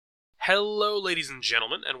Hello, ladies and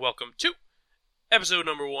gentlemen, and welcome to episode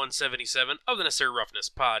number 177 of the Necessary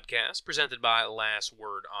Roughness Podcast, presented by Last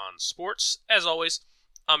Word on Sports. As always,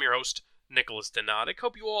 I'm your host, Nikolas Donadic.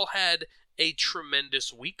 Hope you all had a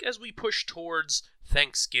tremendous week as we push towards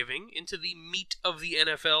Thanksgiving into the meat of the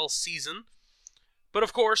NFL season. But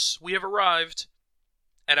of course, we have arrived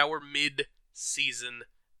at our mid-season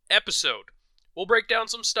episode. We'll break down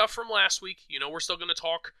some stuff from last week. You know, we're still going to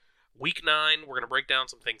talk Week 9. We're going to break down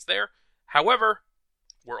some things there. However,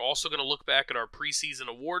 we're also going to look back at our preseason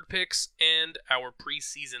award picks and our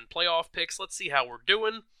preseason playoff picks. Let's see how we're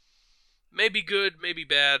doing. Maybe good, maybe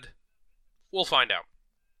bad. We'll find out.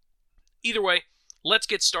 Either way, let's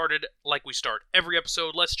get started like we start every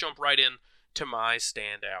episode. Let's jump right in to my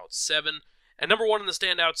Standout 7. And number 1 in the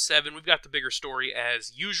Standout 7, we've got the bigger story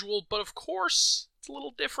as usual. But of course, it's a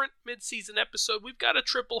little different mid-season episode. We've got a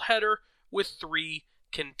triple header with 3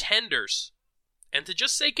 contenders. And to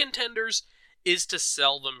just say contenders is to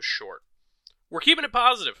sell them short. We're keeping it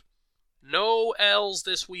positive. No L's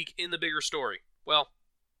this week in the bigger story. Well,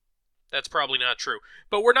 that's probably not true.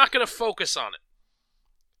 But we're not going to focus on it.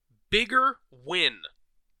 Bigger win.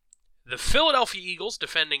 The Philadelphia Eagles,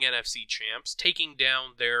 defending NFC champs, taking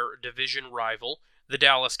down their division rival, the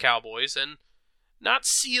Dallas Cowboys, and not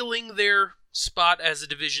sealing their spot as a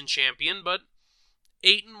division champion, but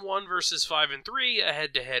 8-1 versus 5-3, a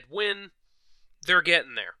head-to-head win. They're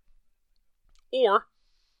getting there. Or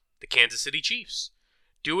the Kansas City Chiefs,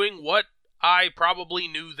 doing what I probably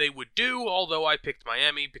knew they would do, although I picked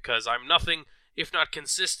Miami because I'm nothing if not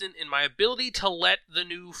consistent in my ability to let the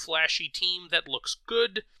new flashy team that looks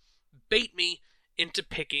good bait me into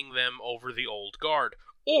picking them over the old guard.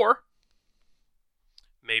 Or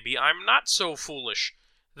maybe I'm not so foolish.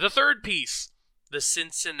 The third piece, the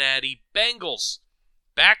Cincinnati Bengals.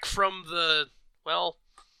 Back from the, well,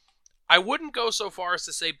 I wouldn't go so far as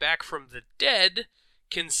to say back from the dead,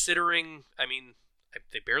 considering,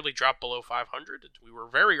 they barely dropped below 500. We were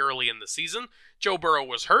very early in the season. Joe Burrow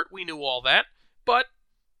was hurt. We knew all that. But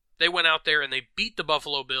they went out there and they beat the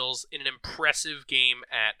Buffalo Bills in an impressive game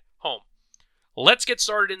at home. Let's get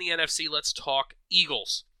started in the NFC. Let's talk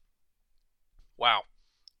Eagles. Wow.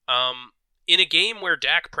 In a game where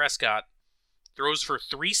Dak Prescott throws for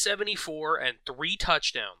 374 and 3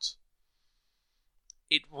 touchdowns,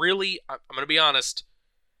 it really, I'm going to be honest,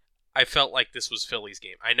 I felt like this was Philly's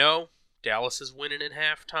game. I know Dallas is winning in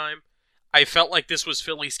halftime. I felt like this was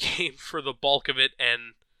Philly's game for the bulk of it,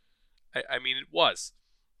 and it was.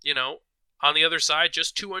 You know, on the other side,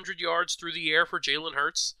 just 200 yards through the air for Jalen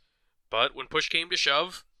Hurts. But when push came to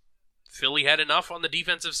shove, Philly had enough on the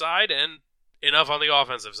defensive side and enough on the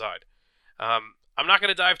offensive side. I'm not going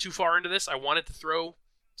to dive too far into this. I wanted to throw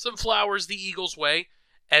some flowers the Eagles' way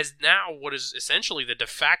as now what is essentially the de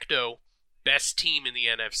facto best team in the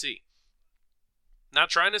NFC. Not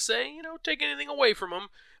trying to say, take anything away from them,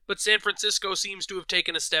 but San Francisco seems to have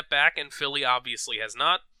taken a step back, and Philly obviously has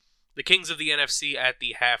not. The Kings of the NFC at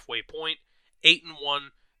the halfway point,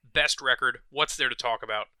 8-1, best record. What's there to talk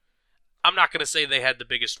about? I'm not going to say they had the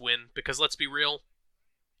biggest win, because let's be real,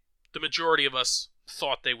 the majority of us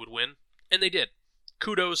thought they would win, and they did.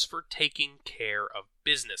 Kudos for taking care of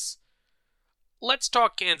business. Let's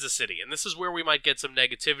talk Kansas City, and this is where we might get some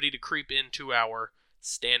negativity to creep into our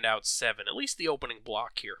Standout 7, at least the opening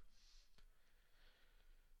block here.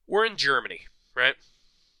 We're in Germany, right?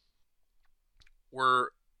 We're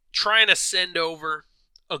trying to send over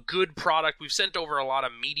a good product. We've sent over a lot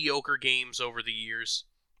of mediocre games over the years,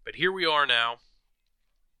 but here we are now,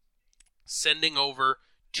 sending over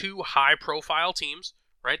 2 high-profile teams,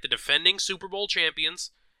 right? The defending Super Bowl champions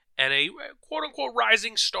and a quote-unquote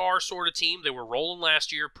rising star sort of team. They were rolling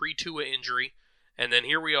last year, pre-Tua injury, and then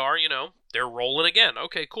here we are, they're rolling again.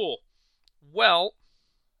 Okay, cool. Well,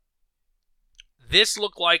 this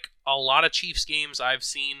looked like a lot of Chiefs games I've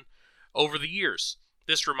seen over the years.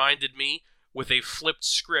 This reminded me, with a flipped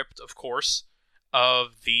script, of course,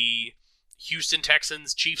 of the Houston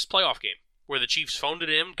Texans Chiefs playoff game, where the Chiefs phoned it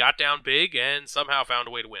in, got down big, and somehow found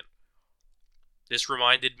a way to win. This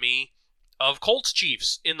reminded me of Colts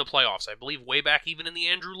Chiefs in the playoffs. I believe way back even in the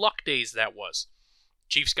Andrew Luck days that was.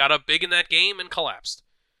 Chiefs got up big in that game and collapsed.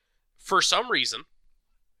 For some reason,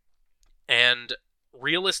 and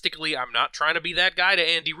realistically, I'm not trying to be that guy to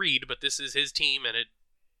Andy Reid, but this is his team, and it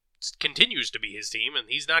continues to be his team, and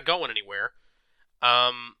he's not going anywhere.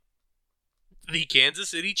 The Kansas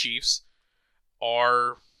City Chiefs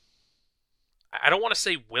are, I don't want to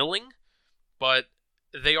say willing, but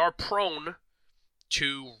they are prone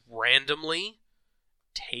to randomly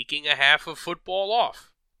taking a half of football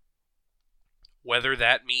off. Whether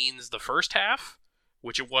that means the first half,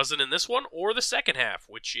 which it wasn't in this one, or the second half,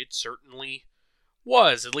 which it certainly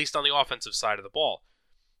was, at least on the offensive side of the ball.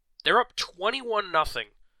 They're up 21-0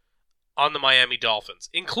 on the Miami Dolphins,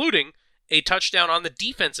 including a touchdown on the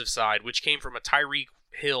defensive side, which came from a Tyreek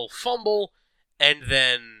Hill fumble, and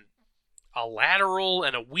then a lateral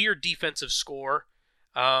and a weird defensive score.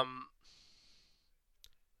 Mahomes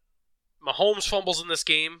fumbles in this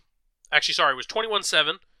game. Actually, sorry, it was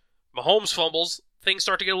 21-7. Mahomes fumbles. Things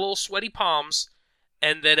start to get a little sweaty palms.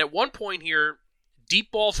 And then at one point here,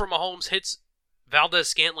 deep ball from Mahomes hits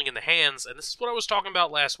Valdez-Scantling in the hands, and this is what I was talking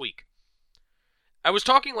about last week. I was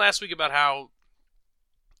talking last week about how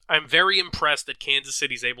I'm very impressed that Kansas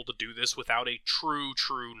City's able to do this without a true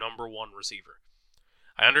number one receiver.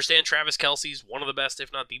 I understand Travis Kelce's one of the best,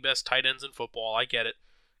 if not the best, tight ends in football. I get it.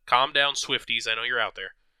 Calm down, Swifties. I know you're out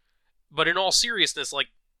there. But in all seriousness,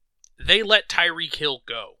 they let Tyreek Hill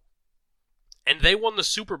go. And they won the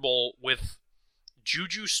Super Bowl with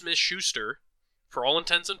Juju Smith-Schuster, for all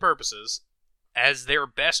intents and purposes, as their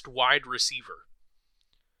best wide receiver.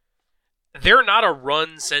 They're not a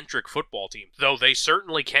run-centric football team, though they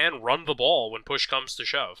certainly can run the ball when push comes to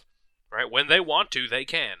shove. Right? When they want to, they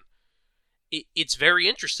can. It's very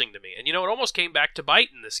interesting to me. And it almost came back to bite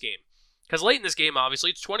in this game. Because late in this game,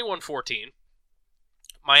 obviously, it's 21-14.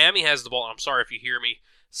 Miami has the ball. I'm sorry if you hear me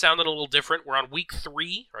sounding a little different. We're on week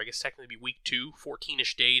 3, or I guess technically be week 2,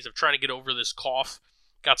 14-ish days of trying to get over this cough.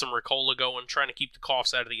 Got some Ricola going, trying to keep the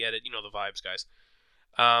coughs out of the edit. You know the vibes, guys.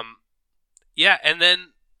 And then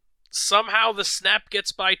somehow the snap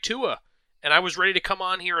gets by Tua. And I was ready to come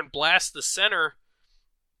on here and blast the center.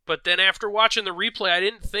 But then after watching the replay, I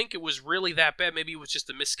didn't think it was really that bad. Maybe it was just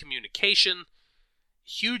a miscommunication.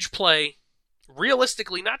 Huge play.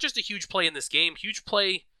 Realistically, not just a huge play in this game, huge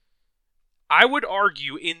play, I would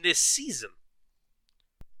argue, in this season.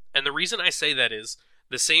 And the reason I say that is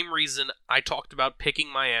the same reason I talked about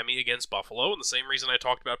picking Miami against Buffalo, and the same reason I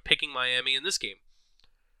talked about picking Miami in this game.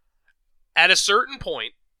 At a certain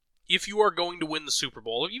point, if you are going to win the Super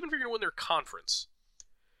Bowl, even if you're going to win their conference,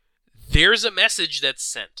 there's a message that's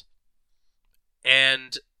sent.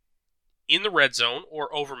 And in the red zone,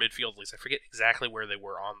 or over midfield, at least, I forget exactly where they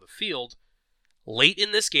were on the field, late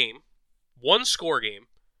in this game, one score game,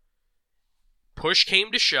 push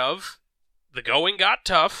came to shove, the going got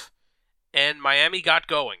tough, and Miami got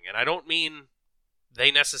going. And I don't mean they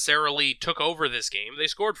necessarily took over this game. They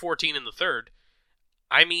scored 14 in the third.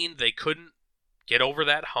 I mean they couldn't get over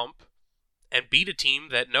that hump and beat a team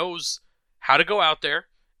that knows how to go out there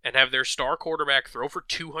and have their star quarterback throw for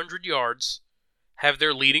 200 yards, have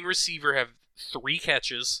their leading receiver have 3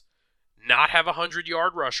 catches, not have a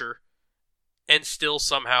 100-yard rusher, and still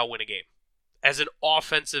somehow win a game. As an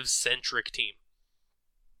offensive-centric team.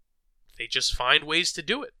 They just find ways to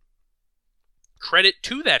do it. Credit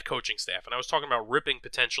to that coaching staff. And I was talking about ripping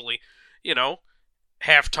potentially,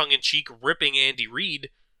 half tongue-in-cheek ripping Andy Reid.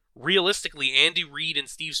 Realistically, Andy Reid and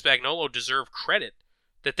Steve Spagnuolo deserve credit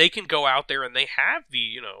that they can go out there and they have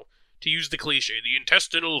the, to use the cliche, the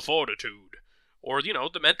intestinal fortitude, or,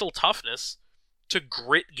 the mental toughness to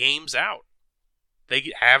grit games out.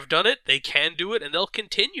 They have done it, they can do it, and they'll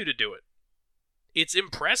continue to do it. It's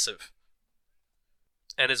impressive.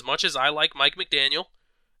 And as much as I like Mike McDaniel,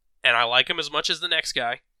 and I like him as much as the next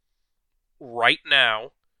guy, right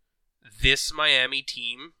now, this Miami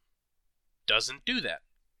team doesn't do that.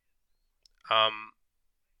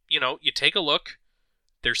 You take a look,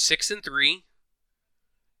 they're 6-3.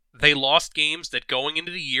 They lost games that going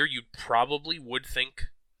into the year you probably would think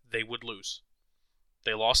they would lose.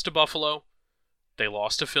 They lost to Buffalo, they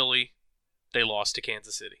lost to Philly, they lost to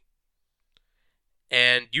Kansas City.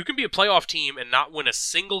 And you can be a playoff team and not win a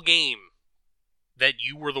single game that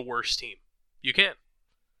you were the worst team. You can.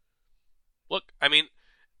 Look,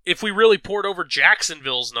 if we really poured over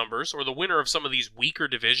Jacksonville's numbers, or the winner of some of these weaker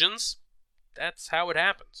divisions, that's how it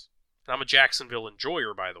happens. And I'm a Jacksonville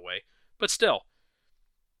enjoyer, by the way. But still,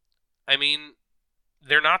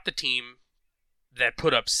 they're not the team that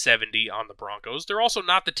put up 70 on the Broncos. They're also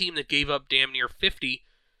not the team that gave up damn near 50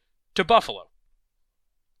 to Buffalo.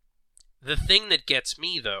 The thing that gets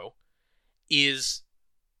me, though, is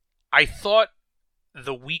I thought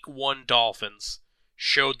the Week 1 Dolphins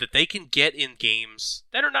showed that they can get in games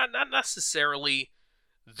that are not necessarily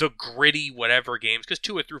the gritty whatever games, because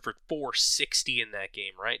Tua threw for 460 in that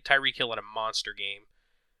game, right? Tyreek Hill had a monster game.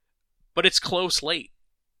 But it's close late.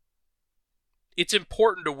 It's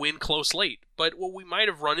important to win close late. But what we might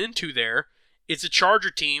have run into there is a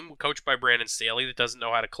Charger team coached by Brandon Staley that doesn't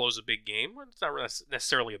know how to close a big game. It's not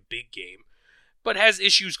necessarily a big game, but has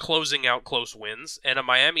issues closing out close wins, and a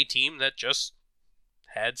Miami team that just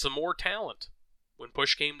had some more talent when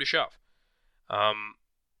push came to shove.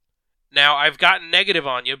 Now, I've gotten negative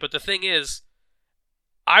on you, but the thing is,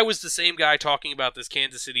 I was the same guy talking about this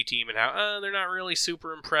Kansas City team and how they're not really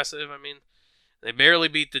super impressive. I mean, they barely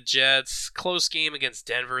beat the Jets. Close game against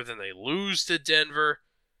Denver, then they lose to Denver.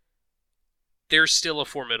 They're still a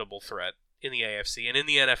formidable threat in the AFC and in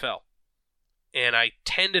the NFL. And I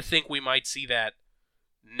tend to think we might see that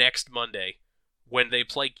next Monday when they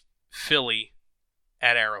play Philly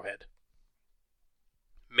at Arrowhead.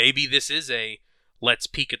 Maybe this is a let's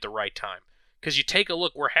peak at the right time. Because you take a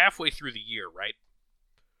look, we're halfway through the year, right?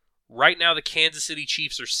 Right now, the Kansas City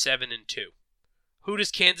Chiefs are 7-2. Who does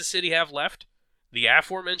Kansas City have left? The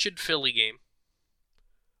aforementioned Philly game,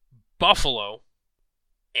 Buffalo,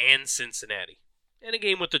 and Cincinnati. And a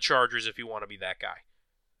game with the Chargers if you want to be that guy.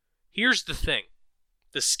 Here's the thing.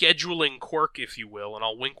 The scheduling quirk, if you will, and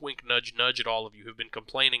I'll wink, wink, nudge, nudge at all of you who've been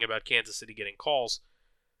complaining about Kansas City getting calls.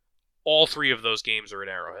 All 3 of those games are at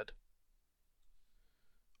Arrowhead.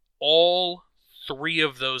 All 3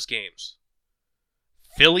 of those games.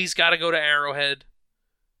 Philly's got to go to Arrowhead.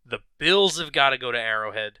 The Bills have got to go to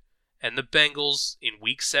Arrowhead. And the Bengals in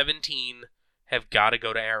Week 17 have got to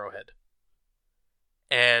go to Arrowhead.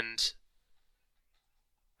 And,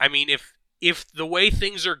 I mean, if the way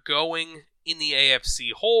things are going in the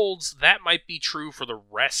AFC holds, that might be true for the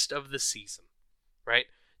rest of the season, right?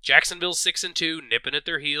 Jacksonville's 6-2, nipping at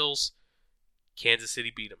their heels. Kansas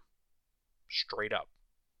City beat them. Straight up,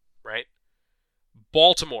 right?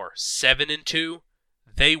 Baltimore, 7-2.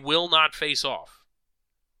 They will not face off.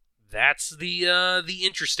 That's the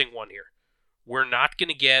interesting one here. We're not going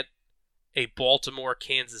to get a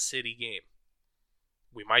Baltimore-Kansas City game.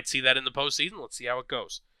 We might see that in the postseason. Let's see how it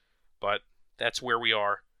goes. But that's where we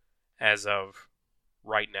are as of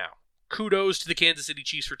right now. Kudos to the Kansas City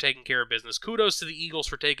Chiefs for taking care of business. Kudos to the Eagles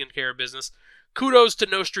for taking care of business. Kudos to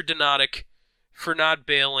Nikolas Donadic for not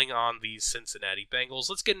bailing on these Cincinnati Bengals.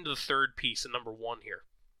 Let's get into the third piece and number 1 here.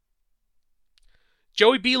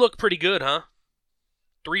 Joey B looked pretty good, huh?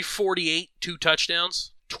 348, 2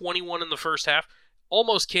 touchdowns, 21 in the first half.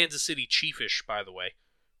 Almost Kansas City Chief-ish, by the way.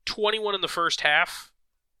 21 in the first half.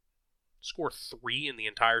 Score 3 in the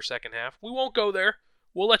entire second half. We won't go there.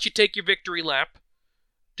 We'll let you take your victory lap.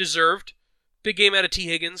 Deserved. Big game out of T.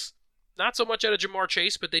 Higgins. Not so much out of Jamar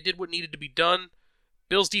Chase, but they did what needed to be done.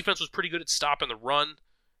 Bills' defense was pretty good at stopping the run.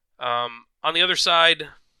 On the other side,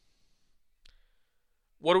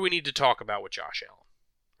 what do we need to talk about with Josh Allen?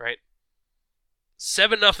 Right?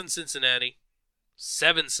 7-0 Cincinnati.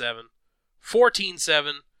 7-7.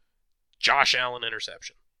 14-7. Josh Allen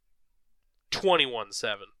interception.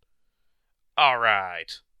 21-7. All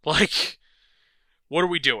right. Like, what are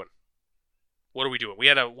we doing? What are we doing? We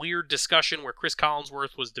had a weird discussion where Chris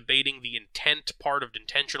Collinsworth was debating the intent part of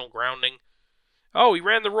intentional grounding. Oh, he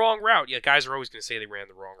ran the wrong route. Yeah, guys are always going to say they ran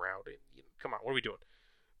the wrong route. Come on, what are we doing?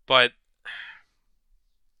 But,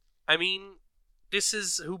 I mean, this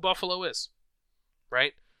is who Buffalo is,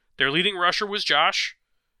 right? Their leading rusher was Josh.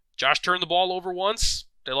 Josh turned the ball over once.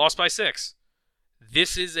 They lost by 6.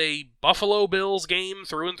 This is a Buffalo Bills game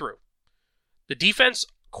through and through. The defense,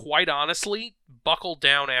 quite honestly, buckled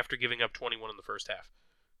down after giving up 21 in the first half.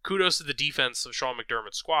 Kudos to the defense of Sean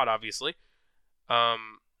McDermott's squad, obviously.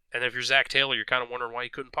 And if you're Zach Taylor, you're kind of wondering why he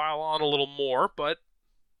couldn't pile on a little more, but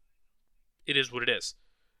it is what it is.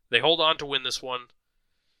 They hold on to win this one.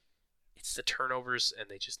 It's the turnovers, and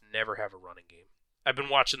they just never have a running game. I've been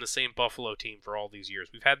watching the same Buffalo team for all these years.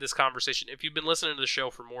 We've had this conversation. If you've been listening to the show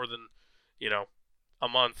for more than, a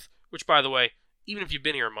month, which, by the way, even if you've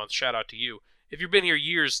been here a month, shout out to you. If you've been here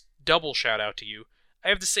years, double shout out to you. I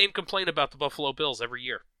have the same complaint about the Buffalo Bills every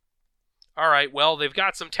year. All right, well, they've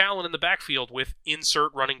got some talent in the backfield with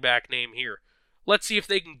insert running back name here. Let's see if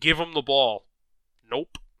they can give them the ball.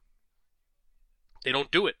 Nope. They don't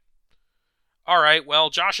do it. All right, well,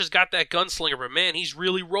 Josh has got that gunslinger, but man, he's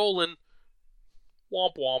really rolling.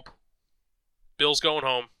 Womp womp. Bills going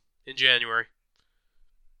home in January.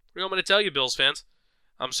 What do you want me to tell you, Bills fans?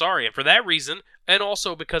 I'm sorry, and for that reason, and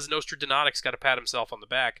also because Nikolas Donadic's got to pat himself on the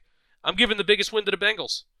back, I'm giving the biggest win to the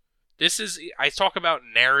Bengals. I talk about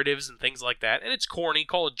narratives and things like that, and it's corny.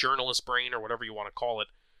 Call it journalist brain or whatever you want to call it.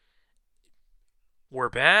 We're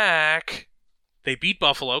back. They beat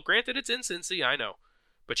Buffalo. Granted, it's in Cincy, I know.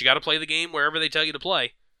 But you got to play the game wherever they tell you to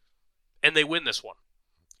play. And they win this one.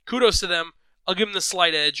 Kudos to them. I'll give them the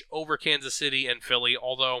slight edge over Kansas City and Philly,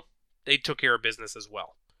 although they took care of business as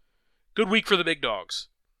well. Good week for the big dogs.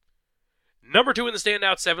 Number 2 in the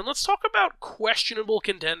standout 7, let's talk about questionable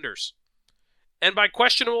contenders. And by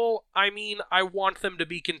questionable, I mean I want them to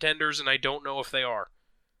be contenders, and I don't know if they are.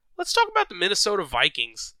 Let's talk about the Minnesota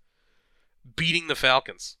Vikings beating the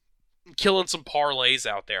Falcons. Killing some parlays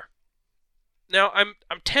out there. Now, I'm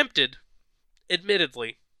tempted,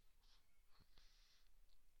 admittedly,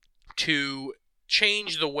 to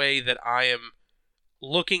change the way that I am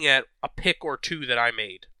looking at a pick or two that I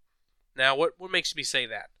made. Now, what makes me say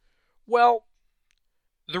that? Well,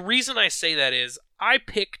 the reason I say that is I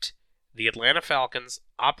picked the Atlanta Falcons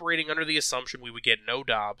operating under the assumption we would get no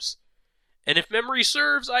Dobbs. And if memory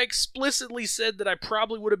serves, I explicitly said that I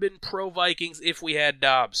probably would have been pro-Vikings if we had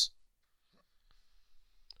Dobbs.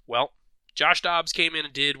 Well, Josh Dobbs came in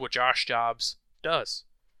and did what Josh Dobbs does.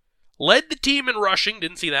 Led the team in rushing,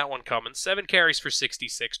 didn't see that one coming. 7 carries for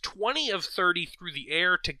 66, 20 of 30 through the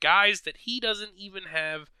air to guys that he doesn't even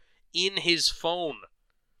have in his phone.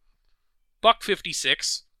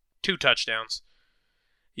 $156, 2 touchdowns.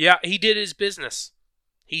 Yeah, he did his business.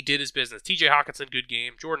 TJ Hawkinson, good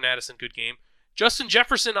game. Jordan Addison, good game. Justin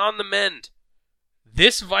Jefferson on the mend.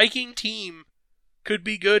 This Viking team could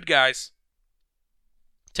be good, guys.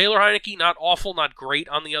 Taylor Heineke, not awful, not great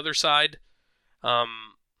on the other side.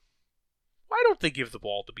 Why don't they give the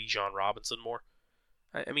ball to Bijan Robinson more?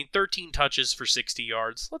 I mean, 13 touches for 60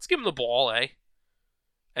 yards. Let's give him the ball, eh?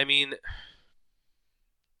 I mean,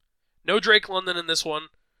 no Drake London in this one,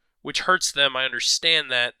 which hurts them. I understand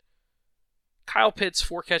that. Kyle Pitts,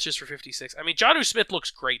 4 catches for 56. I mean, Jonnu Smith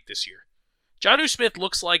looks great this year. Jonnu Smith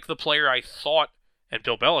looks like the player I thought, and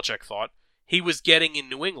Bill Belichick thought, he was getting in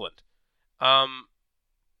New England.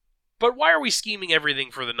 But why are we scheming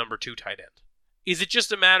everything for the number 2 tight end? Is it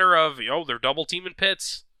just a matter of, they're double teaming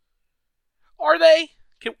Pitts? Are they?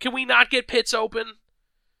 Can we not get Pitts open?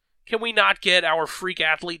 Can we not get our freak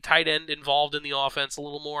athlete tight end involved in the offense a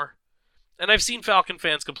little more? And I've seen Falcon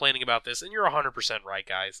fans complaining about this, and you're 100% right,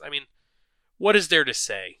 guys. I mean, what is there to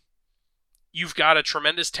say? You've got a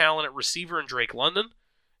tremendous talent at receiver in Drake London.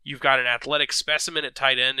 You've got an athletic specimen at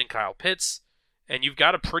tight end in Kyle Pitts. And you've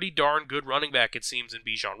got a pretty darn good running back, it seems, in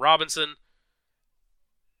Bijan Robinson.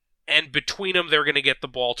 And between them, they're going to get the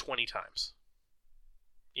ball 20 times.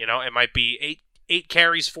 It might be 8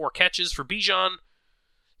 carries, 4 catches for Bijan,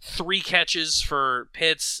 3 catches for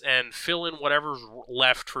Pitts, and fill in whatever's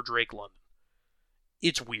left for Drake London.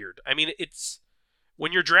 It's weird. I mean, it's...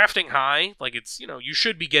 When you're drafting high, you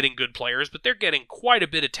should be getting good players, but they're getting quite a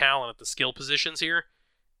bit of talent at the skill positions here,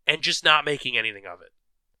 and just not making anything of it.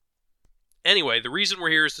 Anyway, the reason we're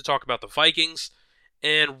here is to talk about the Vikings,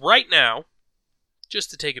 and right now, just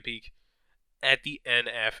to take a peek at the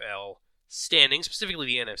NFL standings, specifically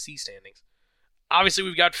the NFC standings. Obviously,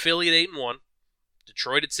 we've got Philly at 8-1,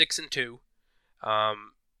 Detroit at 6-2,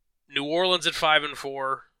 New Orleans at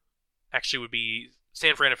 5-4, actually would be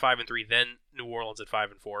San Fran at 5-3, then New Orleans at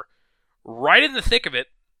 5-4. Right in the thick of it,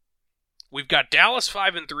 we've got Dallas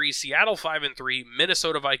 5-3, Seattle 5-3,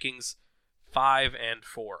 Minnesota Vikings 5-4.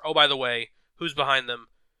 Oh, by the way, who's behind them?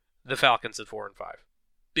 The Falcons at 4-5.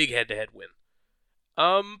 Big head-to-head win.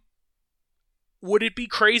 Would it be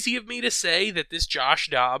crazy of me to say that this Josh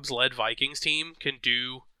Dobbs-led Vikings team can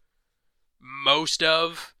do most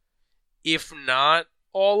of, if not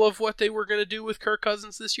all of what they were going to do with Kirk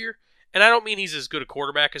Cousins this year? And I don't mean he's as good a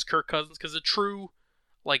quarterback as Kirk Cousins, because a true,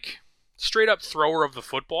 straight-up thrower of the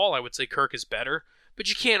football, I would say Kirk is better. But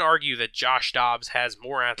you can't argue that Josh Dobbs has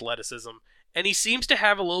more athleticism, and he seems to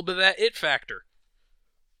have a little bit of that it factor.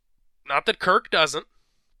 Not that Kirk doesn't,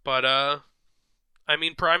 but,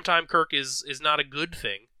 primetime Kirk is not a good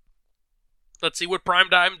thing. Let's see what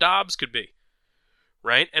primetime Dobbs could be,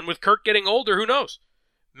 right? And with Kirk getting older, who knows?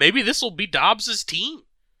 Maybe this will be Dobbs' team,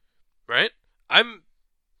 right? I'm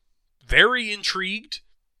very intrigued,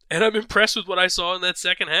 and I'm impressed with what I saw in that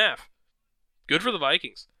second half. Good for the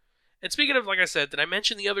Vikings. And speaking of, like I said, did I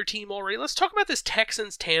mention the other team already? Let's talk about this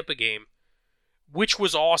Texans-Tampa game, which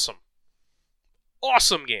was awesome.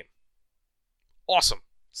 Awesome game. Awesome.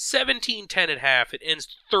 17-10 at half. It ends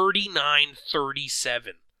 39-37.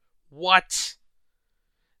 What?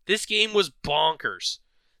 This game was bonkers.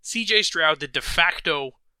 C.J. Stroud, the de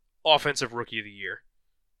facto offensive rookie of the year.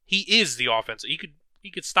 He is the offensive. He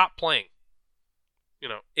could stop playing.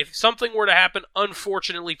 If something were to happen,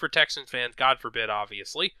 unfortunately for Texans fans, God forbid,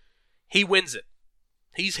 obviously, he wins it.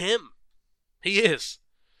 He's him. He is.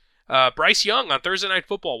 Bryce Young on Thursday Night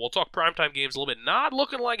Football. We'll talk primetime games a little bit. Not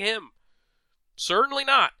looking like him. Certainly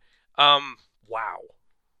not. Wow.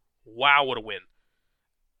 Wow, what a win.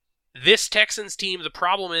 This Texans team, the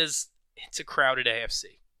problem is, it's a crowded AFC.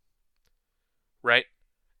 Right?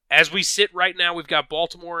 As we sit right now, we've got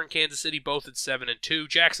Baltimore and Kansas City both at 7-2.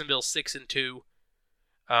 Jacksonville 6-2.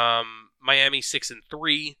 Miami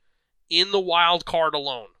 6-3. In the wild card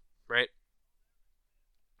alone, right?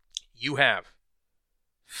 You have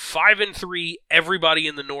 5-3 everybody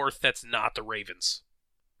in the North that's not the Ravens.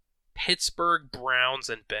 Pittsburgh, Browns,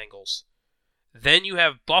 and Bengals. Then you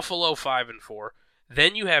have Buffalo 5-4.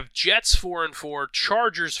 Then you have Jets 4-4,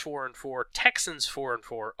 Chargers 4-4, Texans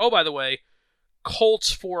 4-4. Oh, by the way,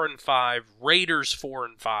 Colts 4-5, Raiders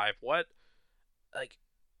 4-5. What? Like,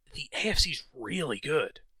 the AFC's really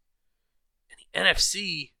good. And the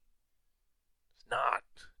NFC is not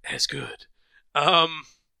as good.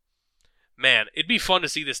 Man, it'd be fun to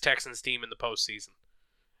see this Texans team in the postseason.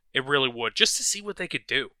 It really would, just to see what they could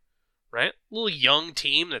do. Right? A little young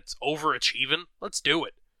team that's overachieving. Let's do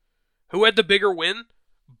it. Who had the bigger win?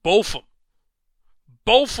 Both of them.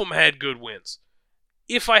 Both of them had good wins.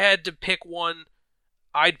 If I had to pick one,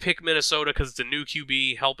 I'd pick Minnesota because it's a new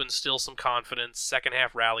QB, help instill some confidence, second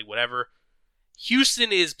half rally, whatever.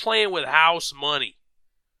 Houston is playing with house money.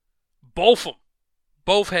 Both of them.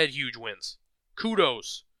 Both had huge wins.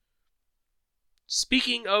 Kudos.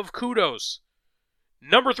 Speaking of kudos,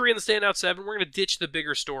 number 3 in the standout 7, we're going to ditch the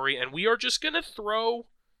bigger story, and we are just going to throw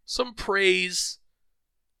some praise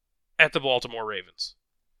at the Baltimore Ravens.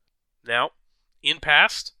 Now, in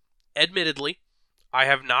past, admittedly, I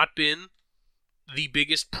have not been the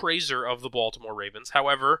biggest praiser of the Baltimore Ravens.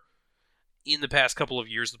 However, in the past couple of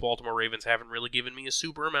years, the Baltimore Ravens haven't really given me a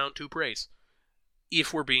super amount to praise,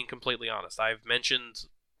 if we're being completely honest. I've mentioned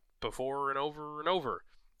before and over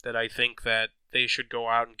that I think that they should go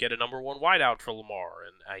out and get a number 1 wideout for Lamar,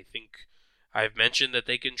 and I think I've mentioned that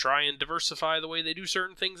they can try and diversify the way they do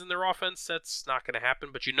certain things in their offense. That's not going to happen,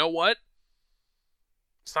 but you know what?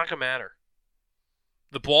 It's not going to matter.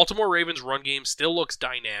 The Baltimore Ravens run game still looks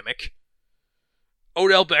dynamic.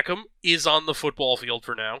 Odell Beckham is on the football field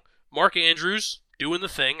for now. Mark Andrews doing the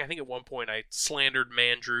thing. I think at one point I slandered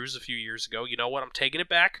Mandrews a few years ago. You know what? I'm taking it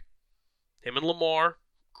back. Him and Lamar,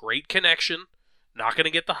 great connection. Not going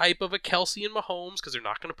to get the hype of a Kelsey and Mahomes because they're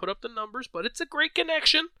not going to put up the numbers, but it's a great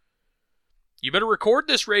connection. You better record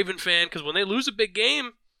this, Raven fan, because when they lose a big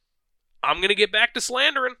game, I'm going to get back to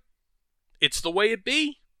slandering. It's the way it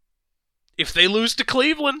be. If they lose to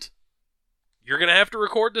Cleveland, you're going to have to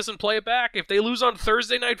record this and play it back. If they lose on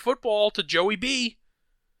Thursday Night Football to Joey B,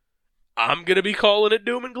 I'm going to be calling it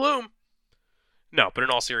doom and gloom. No, but in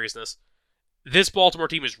all seriousness, this Baltimore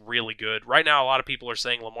team is really good. Right now, a lot of people are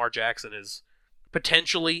saying Lamar Jackson is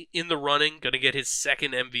potentially in the running, going to get his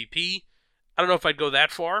second MVP. I don't know if I'd go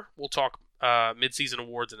that far. We'll talk midseason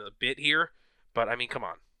awards in a bit here. But, I mean, come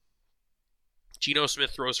on. Geno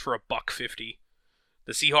Smith throws for $150.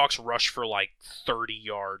 The Seahawks rush for like 30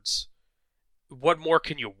 yards. What more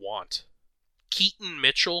can you want? Keaton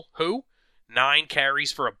Mitchell, who? 9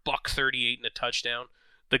 carries for $138 and a touchdown.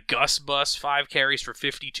 The Gus Bus, 5 carries for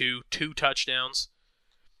 52, 2 touchdowns.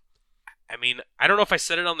 I mean, I don't know if I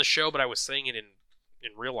said it on the show, but I was saying it in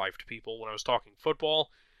real life to people when I was talking football.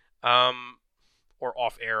 Or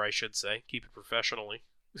off air, I should say. Keep it professionally.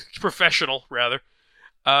 Professional, rather.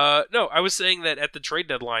 No, I was saying that at the trade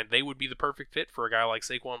deadline, they would be the perfect fit for a guy like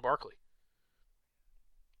Saquon Barkley.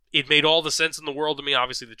 It made all the sense in the world to me.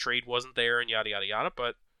 Obviously, the trade wasn't there and yada, yada, yada,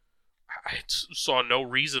 but I saw no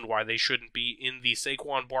reason why they shouldn't be in the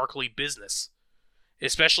Saquon Barkley business,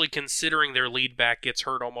 especially considering their lead back gets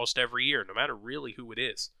hurt almost every year, no matter really who it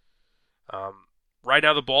is. Right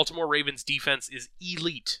now, the Baltimore Ravens defense is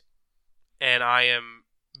elite, and I am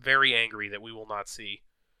very angry that we will not see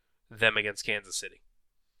them against Kansas City.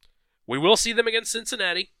 We will see them against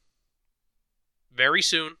Cincinnati very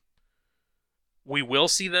soon. We will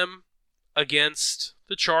see them against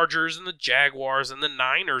the Chargers and the Jaguars and the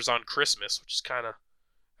Niners on Christmas, which is kind of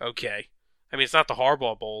okay. I mean, it's not the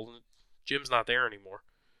Harbaugh Bowl. Jim's not there anymore.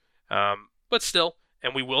 But still,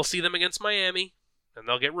 and we will see them against Miami, and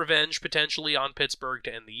they'll get revenge potentially on Pittsburgh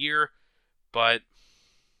to end the year. But,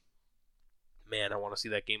 man, I want to see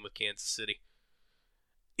that game with Kansas City.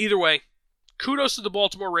 Either way, kudos to the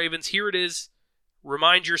Baltimore Ravens. Here it is.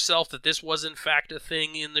 Remind yourself that this was, in fact, a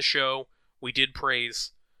thing in the show. We did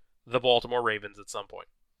praise the Baltimore Ravens at some point.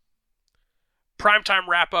 Primetime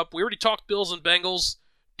wrap-up. We already talked Bills and Bengals.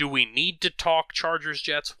 Do we need to talk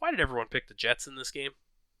Chargers-Jets? Why did everyone pick the Jets in this game?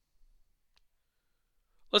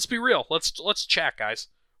 Let's be real. Let's chat, guys.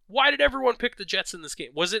 Why did everyone pick the Jets in this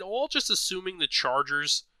game? Was it all just assuming the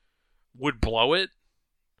Chargers would blow it?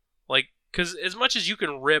 Like, because as much as you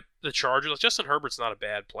can rip the Chargers, Justin Herbert's not a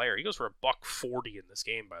bad player. He goes for $140 in this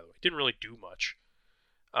game, by the way. Didn't really do much.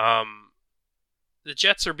 The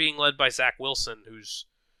Jets are being led by Zach Wilson,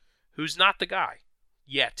 who's not the guy.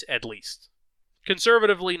 Yet, at least.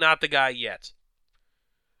 Conservatively, not the guy yet.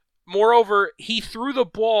 Moreover, he threw the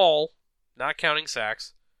ball, not counting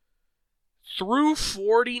sacks, threw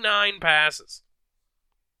 49 passes.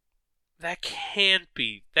 That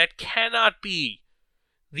cannot be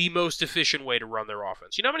the most efficient way to run their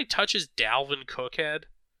offense. You know how many touches Dalvin Cook had?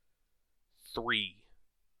 3.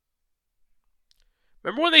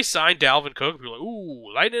 Remember when they signed Dalvin Cook? We were like,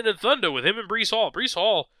 ooh, lightning and thunder with him and Breece Hall. Breece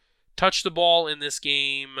Hall touched the ball in this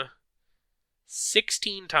game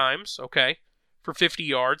 16 times, okay, for 50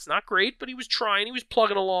 yards. Not great, but he was trying. He was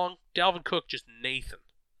plugging along. Dalvin Cook, just Nathan.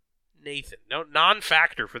 No,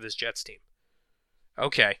 non-factor for this Jets team.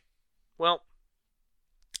 Okay. Well,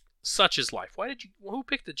 such is life. Who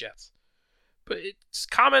picked the Jets? But it's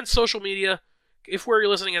comments, social media. If where you're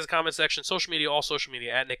listening has a comment section, social media, all social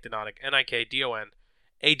media, at Nick Donadic,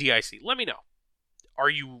 NIKDONADIC. Let me know.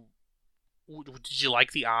 Did you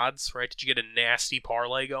like the odds, right? Did you get a nasty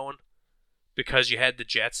parlay going because you had the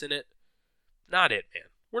Jets in it? Not it, man.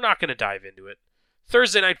 We're not going to dive into it.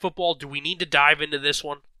 Thursday Night Football, do we need to dive into this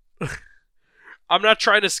one? I'm not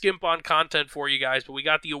trying to skimp on content for you guys, but we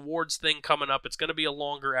got the awards thing coming up. It's going to be a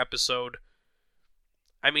longer episode.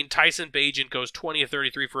 I mean, Tyson Bagent goes 20 of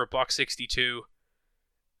 33 for $162.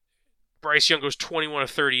 Bryce Young goes 21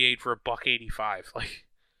 of 38 for $185. Like,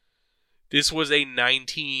 this was a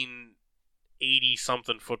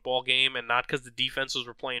 1980-something football game, and not because the defenses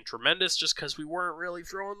were playing tremendous, just because we weren't really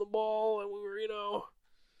throwing the ball, and we were,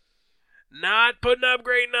 not putting up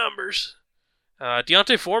great numbers.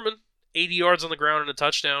 Deontay Foreman, 80 yards on the ground and a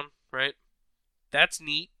touchdown, right? That's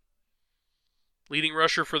neat. Leading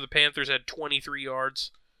rusher for the Panthers had 23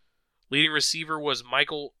 yards. Leading receiver was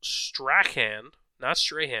Michael Strahan, not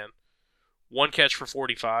Strahan. 1 catch for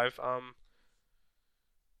 45. I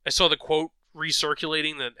saw the quote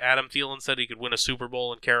recirculating that Adam Thielen said he could win a Super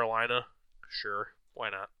Bowl in Carolina. Sure, why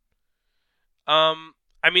not?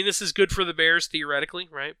 I mean, this is good for the Bears theoretically,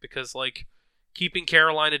 right? Because, keeping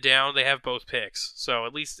Carolina down, they have both picks. So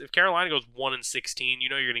at least if Carolina goes 1-16, you're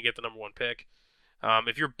going to get the number 1 pick.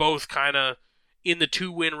 If you're both kind of in the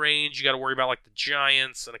 2-win range, you got to worry about the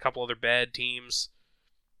Giants and a couple other bad teams.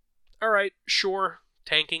 All right, sure,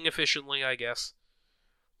 tanking efficiently, I guess.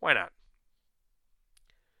 Why not?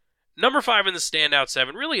 Number 5 in the standout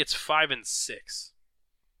 7. Really, it's 5 and 6.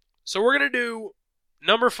 So we're going to do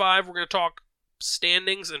number 5. We're going to talk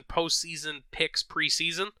standings and postseason picks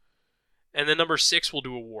preseason. And then number 6, we'll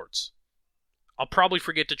do awards. I'll probably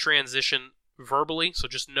forget to transition verbally, so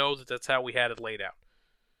just know that that's how we had it laid out.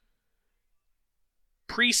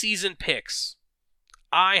 Preseason picks.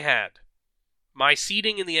 I had my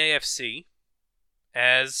seeding in the AFC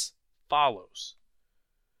as follows.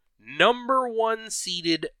 Number 1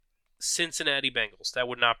 seeded Cincinnati Bengals. That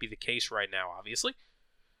would not be the case right now, obviously.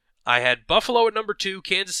 I had Buffalo at number 2,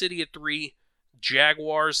 Kansas City at 3,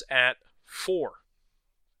 Jaguars at 4.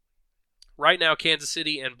 Right now, Kansas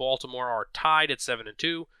City and Baltimore are tied at 7 and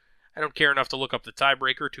 2. I don't care enough to look up the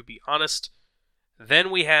tiebreaker, to be honest. Then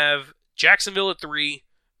we have Jacksonville at 3,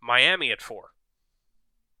 Miami at 4.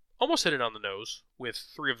 Almost hit it on the nose with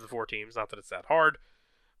 3 of the 4 teams, not that it's that hard.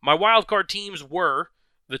 My wildcard teams were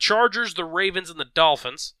the Chargers, the Ravens, and the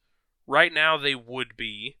Dolphins. Right now, they would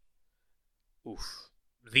be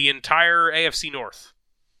the entire AFC North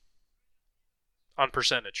on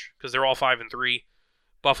percentage, because they're all 5 and 3.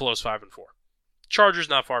 Buffalo's 5 and 4. Chargers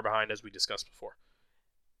not far behind, as we discussed before.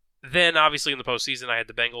 Then, obviously, in the postseason, I had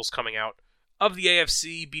the Bengals coming out of the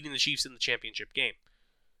AFC, beating the Chiefs in the championship game.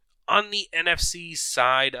 On the NFC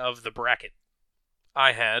side of the bracket,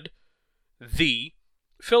 I had the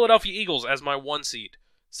Philadelphia Eagles as my 1 seed,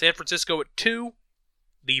 San Francisco at 2,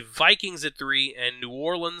 the Vikings at 3, and New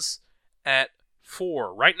Orleans at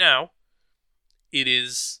 4. Right now, it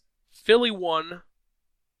is Philly 1,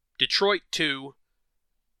 Detroit 2,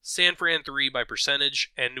 San Fran 3 by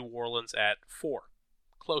percentage, and New Orleans at 4.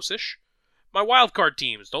 Close-ish. My wildcard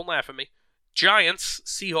teams, don't laugh at me. Giants,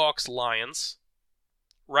 Seahawks, Lions.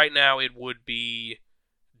 Right now it would be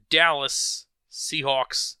Dallas,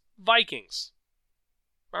 Seahawks, Vikings.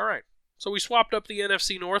 All right. So we swapped up the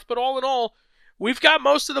NFC North, but all in all, we've got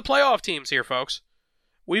most of the playoff teams here, folks.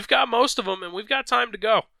 We've got most of them, and we've got time to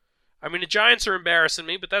go. I mean, the Giants are embarrassing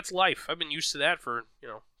me, but that's life. I've been used to that for,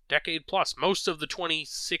 decade plus. Most of the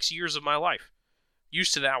 26 years of my life.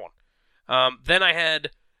 Used to that one. Then I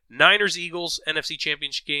had Niners-Eagles NFC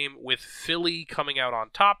Championship game with Philly coming out on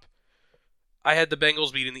top. I had the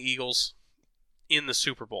Bengals beating the Eagles in the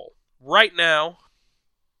Super Bowl. Right now,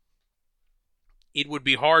 it would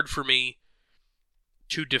be hard for me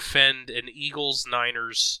to defend an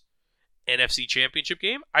Eagles-Niners NFC Championship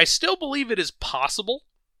game. I still believe it is possible.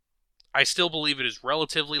 I still believe it is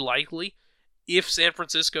relatively likely. If San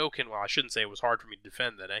Francisco can, I shouldn't say it was hard for me to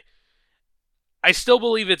defend that, I still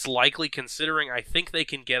believe it's likely, considering I think they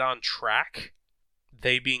can get on track,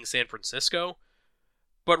 they being San Francisco.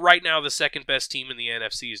 But right now, the second best team in the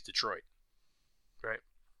NFC is Detroit. Right?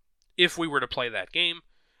 If we were to play that game.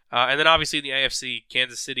 And then obviously in the AFC,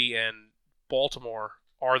 Kansas City and Baltimore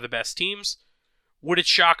are the best teams. Would it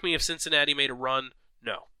shock me if Cincinnati made a run?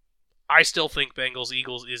 No. I still think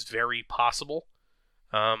Bengals-Eagles is very possible.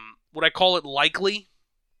 Would I call it likely?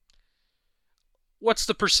 What's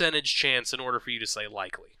the percentage chance in order for you to say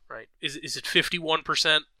likely, right? Is it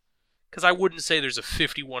 51%? Because I wouldn't say there's a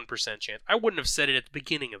 51% chance. I wouldn't have said it at the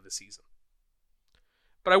beginning of the season.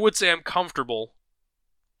 But I would say I'm comfortable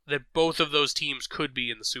that both of those teams could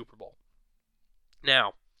be in the Super Bowl.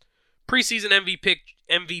 Now, preseason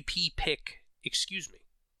MVP pick,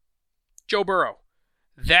 Joe Burrow.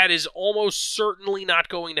 That is almost certainly not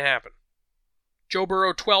going to happen. Joe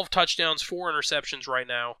Burrow, 12 touchdowns, 4 interceptions right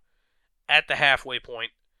now at the halfway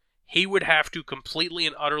point. He would have to completely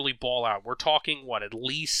and utterly ball out. We're talking, at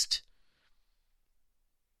least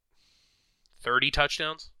 30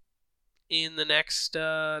 touchdowns in the next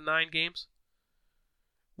 9 games?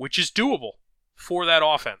 Which is doable for that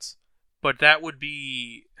offense. But that would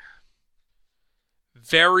be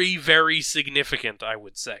very, very significant, I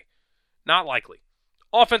would say. Not likely.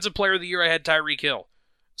 Offensive Player of the Year, I had Tyreek Hill.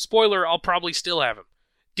 Spoiler, I'll probably still have him.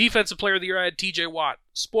 Defensive Player of the Year, I had TJ Watt.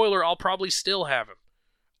 Spoiler, I'll probably still have him.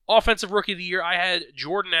 Offensive Rookie of the Year, I had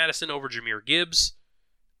Jordan Addison over Jahmyr Gibbs.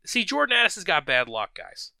 See, Jordan Addison's got bad luck,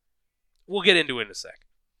 guys. We'll get into it in a sec.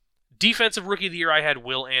 Defensive Rookie of the Year, I had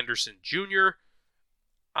Will Anderson Jr.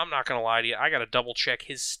 I'm not going to lie to you. I got to double check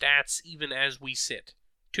his stats even as we sit.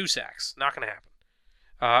 2 sacks. Not going to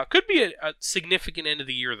happen. Could be a significant end of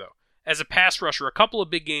the year, though. As a pass rusher, a couple of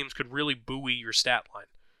big games could really buoy your stat line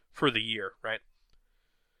for the year, right?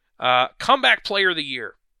 Comeback Player of the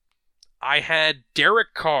Year. I had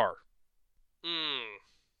Derek Carr.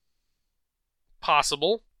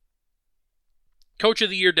 Possible. Coach of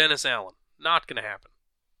the Year, Dennis Allen. Not going to happen.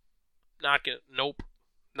 Nope.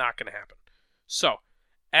 Not going to happen. So,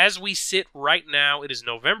 as we sit right now, it is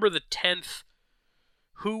November the 10th.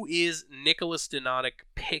 Who is Nikolas Donadic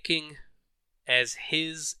picking as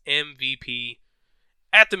his MVP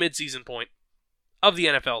at the midseason point of the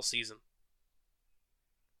NFL season?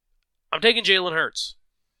 I'm taking Jalen Hurts.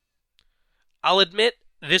 I'll admit,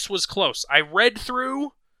 this was close. I read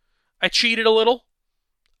through, I cheated a little,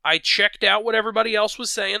 I checked out what everybody else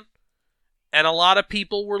was saying, and a lot of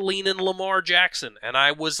people were leaning Lamar Jackson, and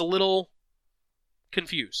I was a little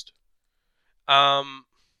confused.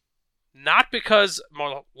 Not because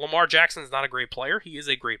Lamar Jackson is not a great player. He is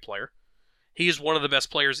a great player. He is one of the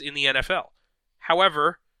best players in the NFL.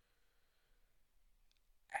 However,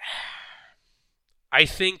 I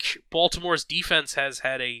think Baltimore's defense has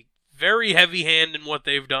had a very heavy hand in what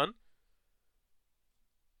they've done.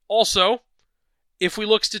 Also, if we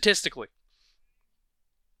look statistically,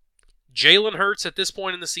 Jalen Hurts at this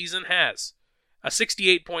point in the season has a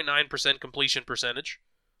 68.9% completion percentage.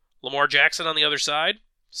 Lamar Jackson on the other side,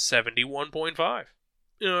 71.5.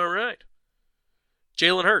 All right.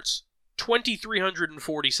 Jalen Hurts,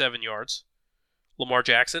 2,347 yards. Lamar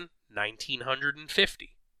Jackson,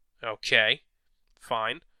 1,950. Okay,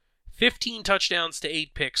 fine. 15 touchdowns to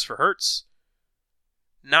 8 picks for Hurts.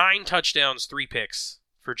 9 touchdowns, 3 picks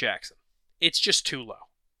for Jackson. It's just too low.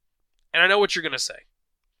 And I know what you're going to say.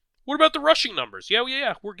 What about the rushing numbers?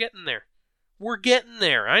 Yeah, we're getting there. We're getting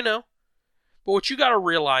there, I know. But what you got to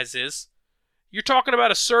realize is, you're talking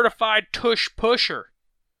about a certified tush pusher.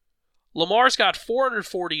 Lamar's got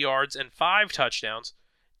 440 yards and 5 touchdowns.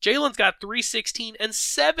 Jalen's got 316 and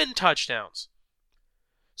 7 touchdowns.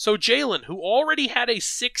 So Jalen, who already had a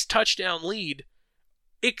 6-touchdown lead,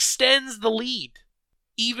 extends the lead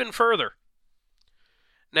even further.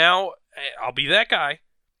 Now, I'll be that guy.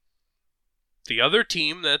 The other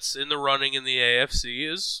team that's in the running in the AFC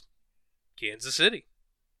is Kansas City.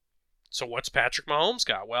 So what's Patrick Mahomes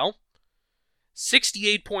got? Well,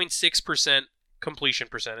 68.6% completion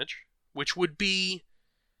percentage, which would be,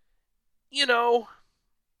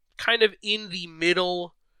 kind of in the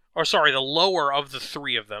middle, the lower of the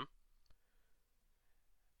 3 of them.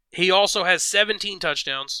 He also has 17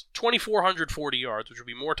 touchdowns, 2,440 yards, which would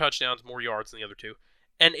be more touchdowns, more yards than the other 2,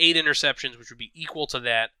 and 8 interceptions, which would be equal to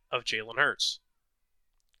that of Jalen Hurts.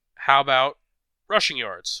 How about rushing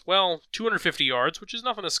yards? Well, 250 yards, which is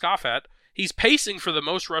nothing to scoff at. He's pacing for the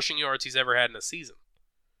most rushing yards he's ever had in a season.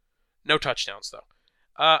 No touchdowns, though.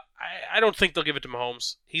 I don't think they'll give it to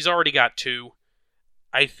Mahomes. He's already got 2.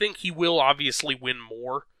 I think he will obviously win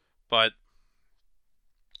more, but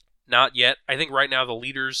not yet. I think right now the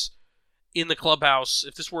leaders in the clubhouse,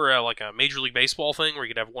 if this were like a Major League Baseball thing where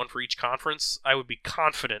you could have one for each conference, I would be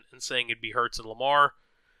confident in saying it'd be Hurts and Lamar.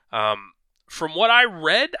 From what I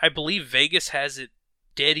read, I believe Vegas has it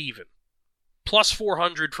dead even. Plus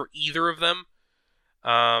 400 for either of them.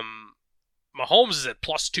 Mahomes is at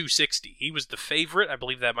plus 260. He was the favorite. I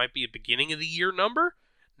believe that might be a beginning of the year number.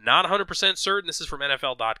 Not 100% certain. This is from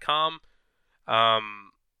NFL.com.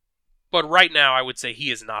 But right now, I would say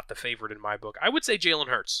he is not the favorite in my book. I would say Jalen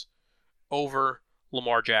Hurts over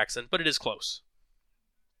Lamar Jackson, but it is close.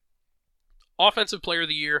 Offensive Player of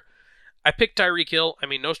the Year, I picked Tyreek Hill. I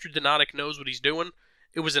mean, Nikolas Donadic knows what he's doing.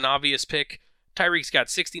 It was an obvious pick. Tyreek's got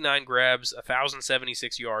 69 grabs,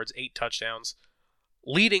 1,076 yards, 8 touchdowns.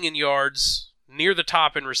 Leading in yards, near the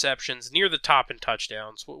top in receptions, near the top in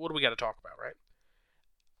touchdowns. What do we got to talk about, right?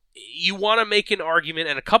 You want to make an argument,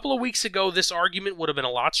 and a couple of weeks ago, this argument would have been a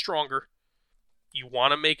lot stronger. You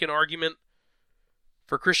want to make an argument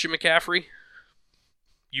for Christian McCaffrey?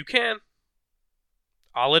 You can.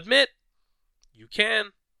 I'll admit, you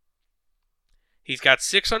can. He's got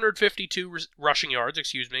 652 rushing yards,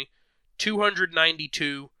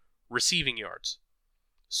 292 receiving yards.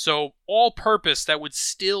 So, all purpose, that would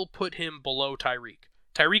still put him below Tyreek.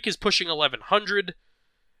 Tyreek is pushing 1,100.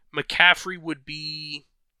 McCaffrey would be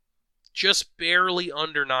just barely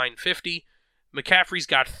under 950. McCaffrey's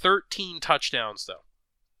got 13 touchdowns, though.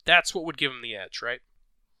 That's what would give him the edge, right?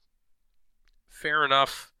 Fair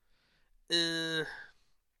enough.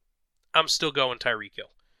 I'm still going Tyreek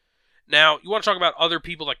Hill. Now, you want to talk about other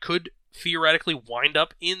people that could theoretically wind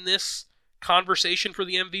up in this conversation for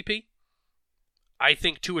the MVP? I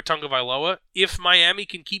think Tua Tagovailoa, if Miami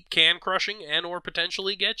can keep can crushing and or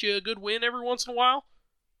potentially get you a good win every once in a while,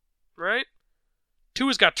 right?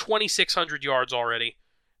 Tua's got 2,600 yards already,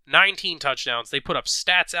 19 touchdowns. They put up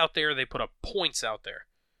stats out there. They put up points out there.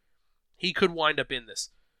 He could wind up in this.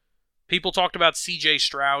 People talked about C.J.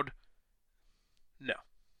 Stroud. No.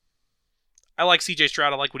 I like C.J.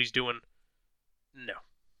 Stroud. I like what he's doing. No.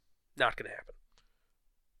 Not going to happen.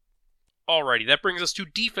 Alrighty, that brings us to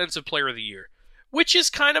Defensive Player of the Year, which is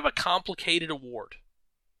kind of a complicated award.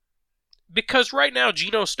 Because right now,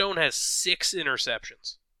 Geno Stone has 6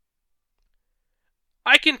 interceptions.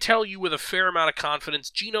 I can tell you with a fair amount of confidence,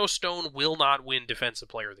 Geno Stone will not win Defensive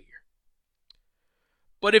Player of the Year.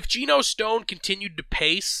 But if Geno Stone continued to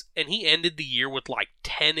pace, and he ended the year with like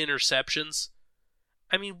 10 interceptions,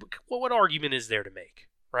 I mean, what argument is there to make,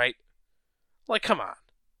 right? Like, come on.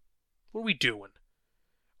 What are we doing?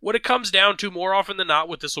 What it comes down to more often than not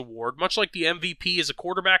with this award, much like the MVP is a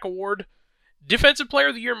quarterback award, Defensive Player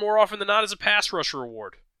of the Year more often than not is a pass rusher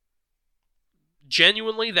award.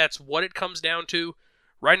 Genuinely, that's what it comes down to.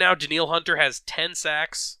 Right now, Danielle Hunter has 10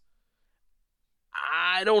 sacks.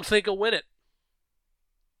 I don't think he'll win it.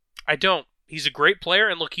 I don't. He's a great player,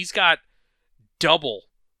 and look, he's got double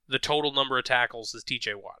the total number of tackles as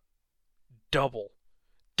TJ Watt. Double.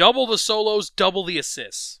 Double the solos, double the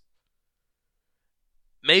assists.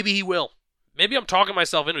 Maybe he will. Maybe I'm talking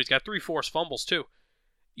myself into it. He's got 3 forced fumbles, too.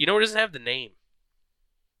 You know, he doesn't have the name.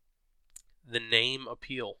 The name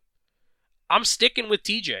appeal. I'm sticking with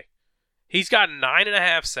TJ. He's got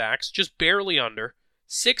 9.5 sacks, just barely under.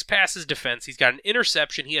 6 passes defense. He's got an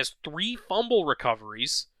interception. He has 3 fumble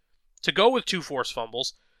recoveries to go with 2 forced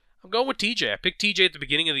fumbles. I'm going with TJ. I picked TJ at the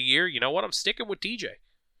beginning of the year. You know what? I'm sticking with TJ.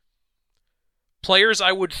 Players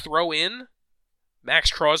I would throw in,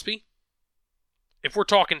 Max Crosby. If we're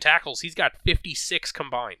talking tackles, he's got 56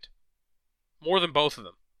 combined. More than both of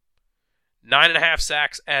them. 9.5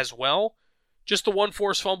 sacks as well. Just the 1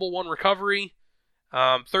 forced fumble, 1 recovery.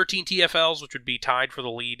 13 TFLs, which would be tied for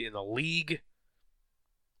the lead in the league.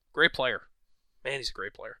 Great player. Man, he's a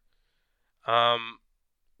great player.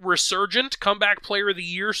 Resurgent, comeback player of the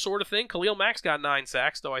year sort of thing. Khalil Mack's got 9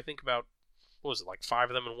 sacks, though I think about, what was it, like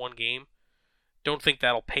 5 of them in one game. Don't think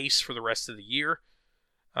that'll pace for the rest of the year.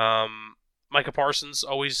 Micah Parsons,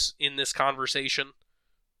 always in this conversation.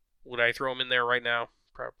 Would I throw him in there right now?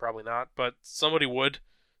 Probably not, but somebody would.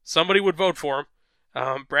 Somebody would vote for him.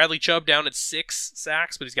 Bradley Chubb down at 6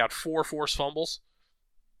 sacks, but he's got 4 forced fumbles.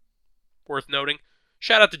 Worth noting.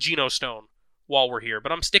 Shout out to Geno Stone while we're here,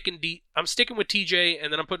 but I'm sticking with TJ,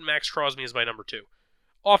 and then I'm putting Max Crosby as my number 2.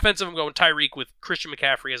 Offensive, I'm going Tyreek with Christian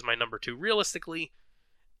McCaffrey as my number 2. Realistically,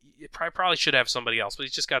 you probably should have somebody else, but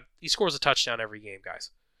he scores a touchdown every game,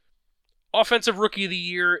 guys. Offensive Rookie of the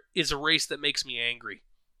Year is a race that makes me angry.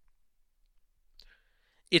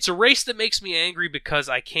 It's a race that makes me angry because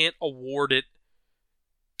I can't award it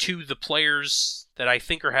to the players that I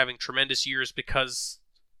think are having tremendous years because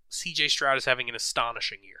C.J. Stroud is having an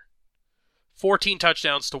astonishing year. 14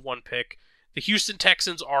 touchdowns to 1 pick. The Houston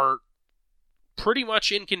Texans are pretty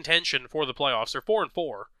much in contention for the playoffs. They're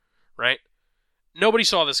 4-4, right? Nobody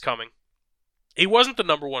saw this coming. He wasn't the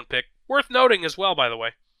number 1 pick. Worth noting as well, by the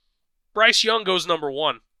way. Bryce Young goes number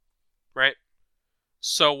 1, right?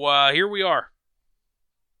 So here we are.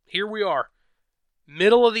 Here we are.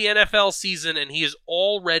 Middle of the NFL season, and he is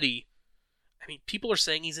already, people are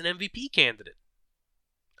saying he's an MVP candidate.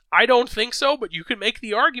 I don't think so, but you can make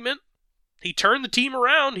the argument. He turned the team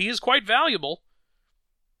around. He is quite valuable.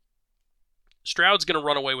 Stroud's going to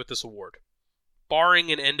run away with this award,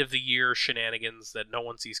 barring an end-of-the-year shenanigans that no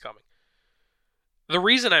one sees coming. The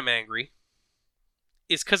reason I'm angry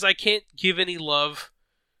is because I can't give any love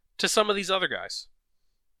to some of these other guys.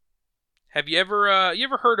 Have you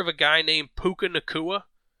ever heard of a guy named Puka Nacua,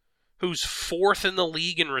 who's 4th in the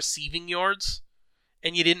league in receiving yards,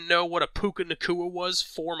 and you didn't know what a Puka Nacua was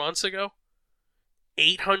 4 months ago?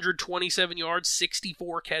 827 yards,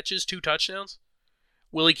 64 catches, 2 touchdowns.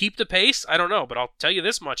 Will he keep the pace? I don't know, but I'll tell you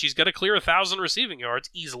this much. He's got to clear 1,000 receiving yards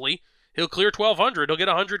easily. He'll clear 1,200. He'll get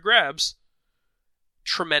 100 grabs.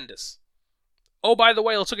 Tremendous. Oh, by the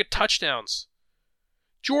way, let's look at touchdowns.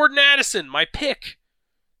 Jordan Addison, my pick.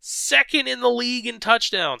 2nd in the league in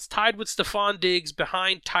touchdowns. Tied with Stephon Diggs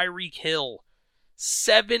behind Tyreek Hill.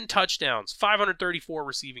 7 touchdowns. 534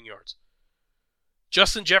 receiving yards.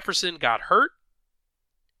 Justin Jefferson got hurt.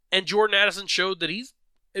 And Jordan Addison showed that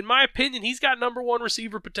in my opinion, he's got number 1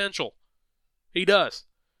 receiver potential. He does.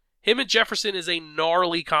 Him and Jefferson is a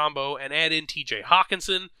gnarly combo, and add in TJ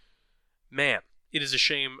Hawkinson. Man, it is a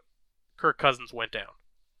shame Kirk Cousins went down.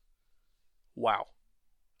 Wow.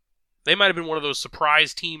 They might have been one of those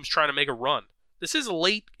surprise teams trying to make a run. This is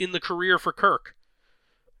late in the career for Kirk.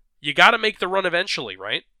 You got to make the run eventually,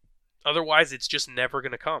 right? Otherwise, it's just never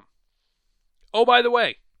going to come. Oh, by the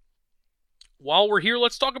way, while we're here,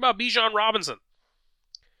 let's talk about Bijan Robinson.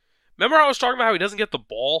 Remember how I was talking about how he doesn't get the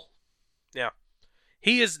ball? Yeah.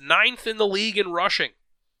 He is 9th in the league in rushing.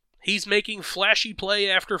 He's making flashy play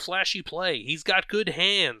after flashy play. He's got good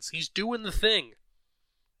hands. He's doing the thing.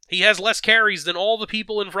 He has less carries than all the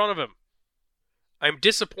people in front of him. I'm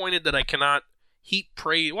disappointed that I cannot heap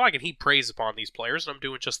praise. Well, I can heap praise upon these players, and I'm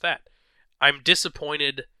doing just that. I'm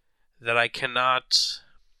disappointed that I cannot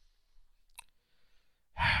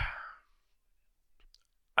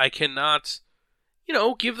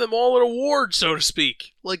give them all an award, so to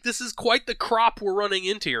speak. Like, this is quite the crop we're running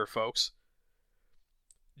into here, folks.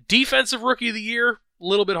 Defensive Rookie of the Year, a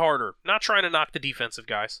little bit harder. Not trying to knock the defensive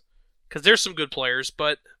guys, because there's some good players,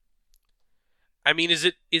 but is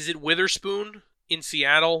it Witherspoon in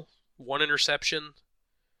Seattle? 1 interception.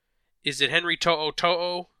 Is it Henry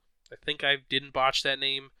To'o? I think I didn't botch that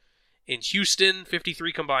name. In Houston,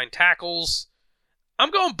 53 combined tackles. I'm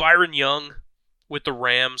going Byron Young with the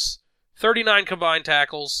Rams. 39 combined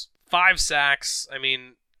tackles, 5 sacks.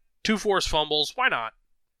 2 forced fumbles. Why not?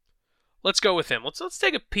 Let's go with him. Let's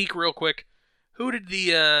take a peek real quick. Who did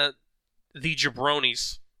the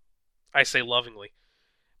jabronis, I say lovingly,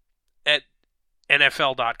 at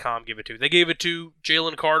NFL.com give it to? They gave it to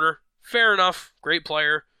Jalen Carter. Fair enough. Great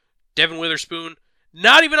player. Devin Witherspoon.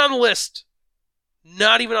 Not even on the list.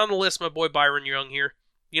 Not even on the list, my boy Byron Young here.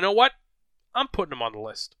 You know what? I'm putting him on the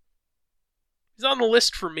list. He's on the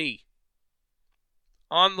list for me.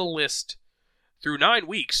 On the list. Through 9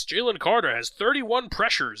 weeks, Jalen Carter has 31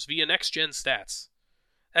 pressures via Next Gen Stats.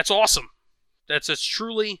 That's awesome. That's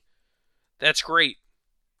great.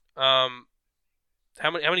 How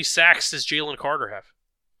many sacks does Jalen Carter have?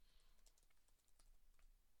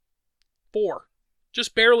 4.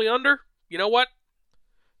 Just barely under? You know what?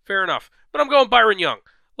 Fair enough. But I'm going Byron Young.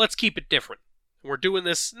 Let's keep it different. We're doing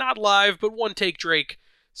this not live, but one take Drake,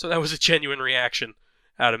 so that was a genuine reaction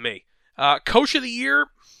out of me. Coach of the Year.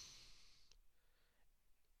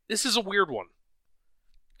 This is a weird one.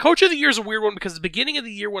 Coach of the Year is a weird one because at the beginning of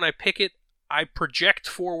the year when I pick it, I project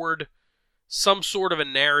forward some sort of a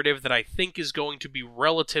narrative that I think is going to be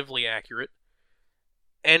relatively accurate.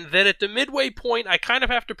 And then at the midway point, I kind of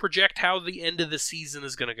have to project how the end of the season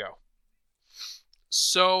is going to go.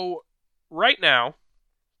 So, right now,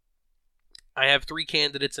 I have 3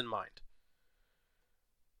 candidates in mind.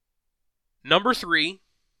 Number 3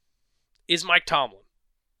 is Mike Tomlin.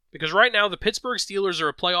 Because right now, the Pittsburgh Steelers are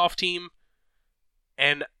a playoff team,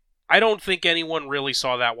 and I don't think anyone really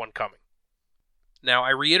saw that one coming. Now, I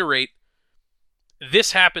reiterate,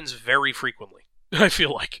 this happens very frequently, I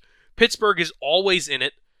feel like. Pittsburgh is always in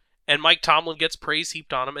it, and Mike Tomlin gets praise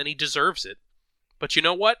heaped on him, and he deserves it. But you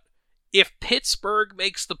know what? If Pittsburgh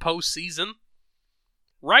makes the postseason,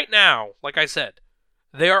 right now, like I said,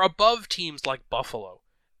 they are above teams like Buffalo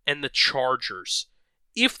and the Chargers.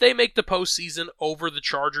 If they make the postseason over the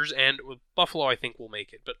Chargers, and Buffalo I think will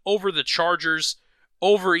make it, but over the Chargers,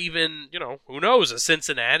 over even, who knows, a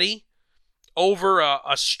Cincinnati, over a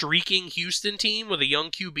streaking Houston team with a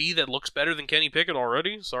young QB that looks better than Kenny Pickett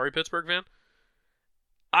already, sorry Pittsburgh fan,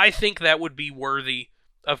 I think that would be worthy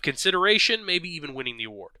of consideration, maybe even winning the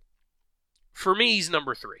award. For me, he's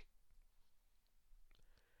number 3.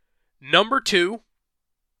 Number 2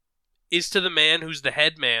 is to the man who's the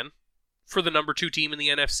head man for the number 2 team in the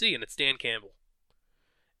NFC, and it's Dan Campbell.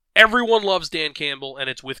 Everyone loves Dan Campbell, and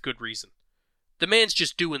it's with good reason. The man's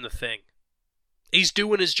just doing the thing. He's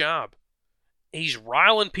doing his job. He's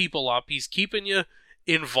riling people up. He's keeping you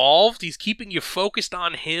involved. He's keeping you focused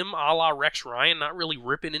on him, a la Rex Ryan, not really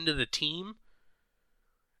ripping into the team.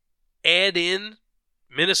 Add in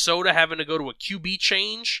Minnesota having to go to a QB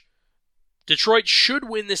change. Detroit should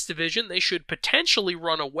win this division. They should potentially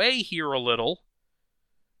run away here a little.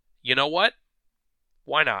 You know what?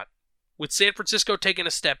 Why not? With San Francisco taking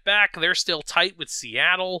a step back, they're still tight with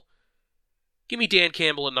Seattle. Give me Dan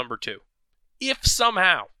Campbell at number 2. If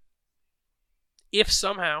somehow,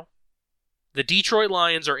 the Detroit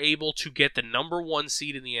Lions are able to get the number 1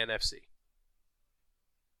 seed in the NFC,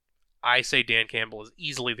 I say Dan Campbell is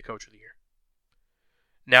easily the coach of the year.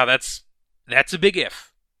 Now, that's a big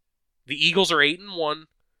if. The Eagles are 8-1,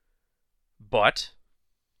 but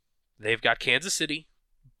they've got Kansas City,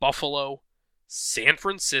 Buffalo, San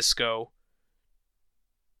Francisco,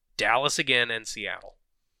 Dallas again, and Seattle.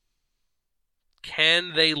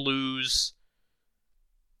 Can they lose?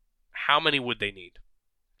 How many would they need?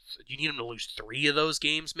 You need them to lose 3 of those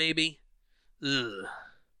games, maybe? Ugh.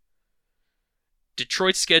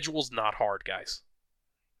 Detroit's schedule's not hard, guys.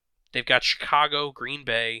 They've got Chicago, Green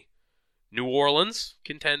Bay, New Orleans,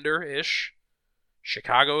 contender-ish,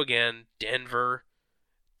 Chicago again, Denver.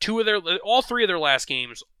 All 3 of their last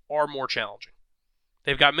games are more challenging.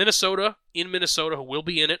 They've got Minnesota in Minnesota, who will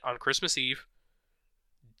be in it on Christmas Eve.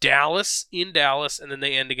 Dallas in Dallas, and then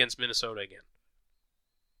they end against Minnesota again.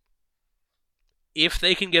 If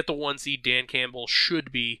they can get the 1 seed, Dan Campbell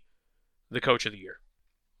should be the coach of the year.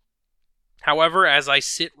 However, as I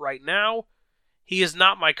sit right now, he is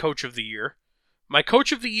not my coach of the year. My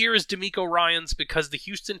coach of the year is DeMeco Ryans because the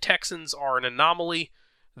Houston Texans are an anomaly.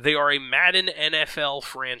 They are a Madden NFL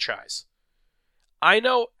franchise. I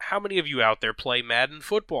know how many of you out there play Madden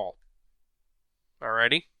football.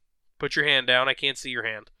 Alrighty? Put your hand down. I can't see your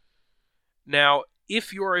hand. Now,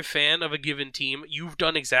 if you're a fan of a given team, you've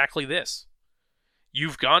done exactly this.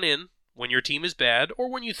 You've gone in when your team is bad or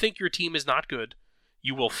when you think your team is not good.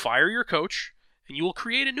 You will fire your coach and you will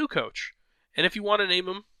create a new coach. And if you want to name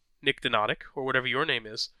him Nick Donadic or whatever your name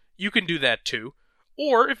is, you can do that too.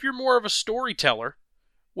 Or if you're more of a storyteller,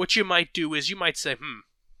 what you might do is you might say,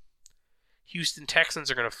 Houston Texans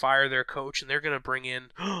are going to fire their coach and they're going to bring in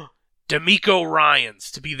DeMeco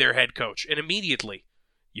Ryans to be their head coach. And immediately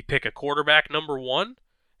you pick a quarterback number 1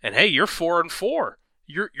 and hey, you're 4-4.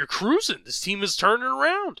 You're cruising. This team is turning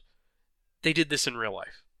around. They did this in real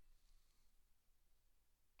life.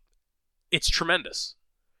 It's tremendous.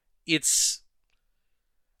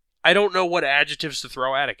 I don't know what adjectives to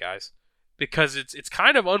throw at it, guys, because it's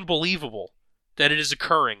kind of unbelievable that it is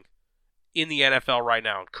occurring in the NFL right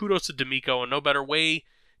now. And kudos to DeMeco, and no better way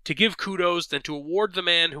to give kudos than to award the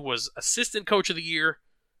man who was assistant coach of the year,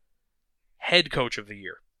 head coach of the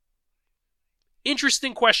year.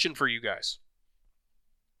 Interesting question for you guys.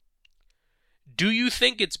 Do you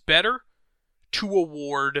think it's better to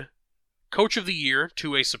award coach of the year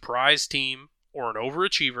to a surprise team or an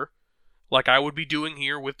overachiever, like I would be doing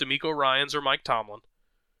here with DeMeco Ryans or Mike Tomlin?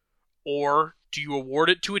 Or do you award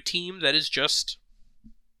it to a team that is just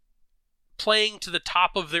playing to the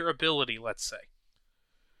top of their ability, let's say?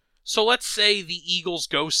 So let's say the Eagles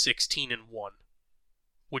go 16-1.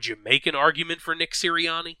 Would you make an argument for Nick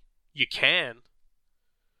Sirianni? You can.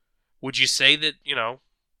 Would you say that,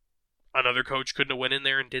 another coach couldn't have went in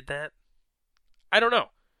there and did that? I don't know.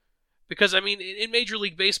 Because, in Major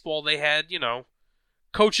League Baseball, they had,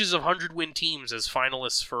 coaches of 100-win teams as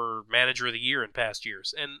finalists for Manager of the Year in past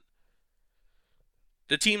years. And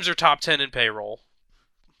the teams are top 10 in payroll.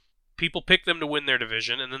 People picked them to win their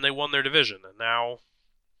division, and then they won their division. And now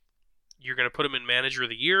you're going to put them in Manager of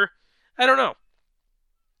the Year? I don't know.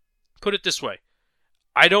 Put it this way.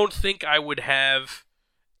 I don't think I would have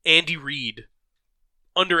Andy Reid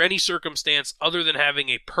under any circumstance other than having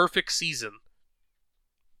a perfect season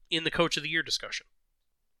in the Coach of the Year discussion.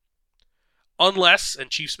 Unless, and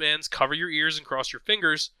Chiefs fans, cover your ears and cross your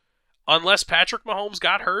fingers, unless Patrick Mahomes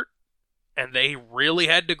got hurt and they really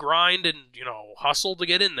had to grind and, hustle to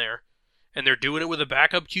get in there, and they're doing it with a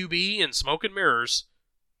backup QB and smoke and mirrors,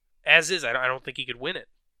 as is, I don't think he could win it.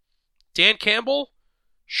 Dan Campbell?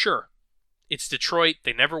 Sure. It's Detroit.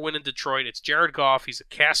 They never win in Detroit. It's Jared Goff. He's a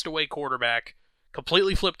castaway quarterback.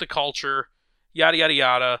 Completely flipped the culture. Yada, yada,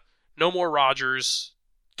 yada. No more Rodgers.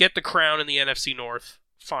 Get the crown in the NFC North.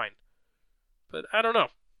 Fine. But I don't know.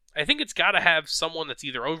 I think it's got to have someone that's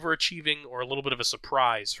either overachieving or a little bit of a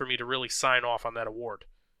surprise for me to really sign off on that award.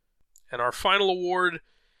 And our final award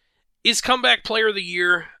is Comeback Player of the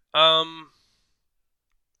Year. As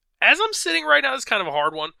I'm sitting right now, it's kind of a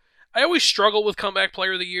hard one. I always struggle with Comeback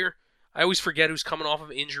Player of the Year. I always forget who's coming off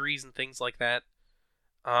of injuries and things like that.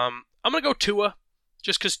 I'm going to go Tua,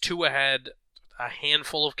 just because Tua had a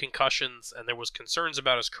handful of concussions and there was concerns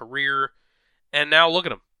about his career. And now look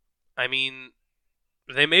at him. I mean,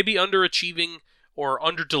 they may be underachieving or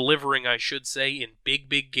under-delivering, I should say, in big,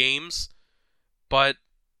 big games, but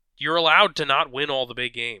you're allowed to not win all the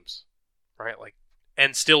big games, right?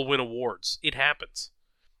 And still win awards. It happens.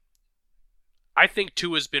 I think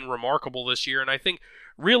Tua's been remarkable this year, and I think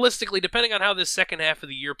realistically, depending on how this second half of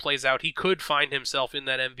the year plays out, he could find himself in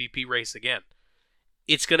that MVP race again.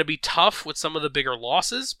 It's going to be tough with some of the bigger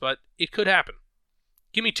losses, but it could happen.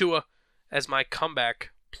 Give me Tua as my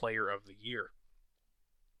Comeback Player of the Year.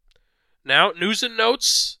 Now, news and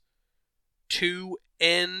notes to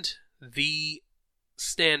end the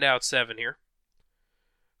standout 7 here.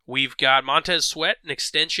 We've got Montez Sweat, an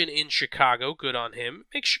extension in Chicago. Good on him.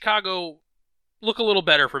 Makes Chicago look a little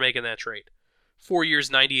better for making that trade. 4 years,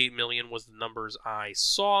 $98 million was the numbers I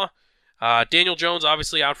saw. Daniel Jones,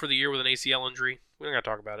 obviously out for the year with an ACL injury. We're not going to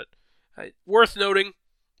talk about it. Worth noting,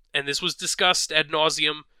 and this was discussed ad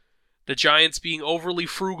nauseum, the Giants being overly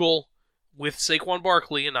frugal with Saquon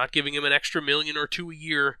Barkley and not giving him an extra $1 million or $2 million a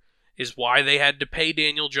year is why they had to pay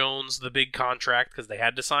Daniel Jones the big contract, because they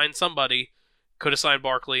had to sign somebody. Could have signed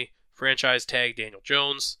Barkley, franchise tag Daniel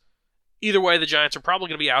Jones. Either way, the Giants are probably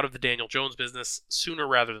going to be out of the Daniel Jones business sooner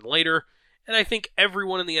rather than later, and I think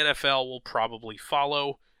everyone in the NFL will probably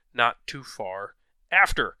follow not too far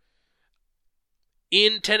after.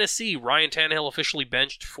 In Tennessee, Ryan Tannehill officially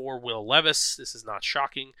benched for Will Levis. This is not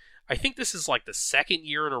shocking. I think this is like the second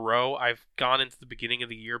year in a row I've gone into the beginning of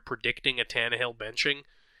the year predicting a Tannehill benching.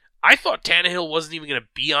 I thought Tannehill wasn't even going to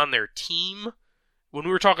be on their team. When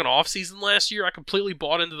we were talking offseason last year, I completely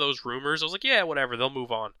bought into those rumors. I was like, yeah, whatever, they'll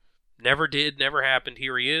move on. Never did, never happened.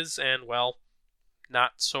 Here he is, and, well,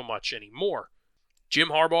 not so much anymore. Jim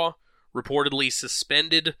Harbaugh reportedly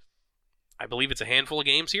suspended, I believe it's a handful of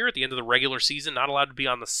games here at the end of the regular season, not allowed to be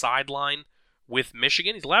on the sideline with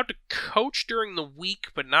Michigan. He's allowed to coach during the week,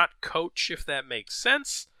 but not coach, if that makes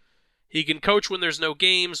sense. He can coach when there's no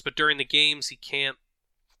games, but during the games he can't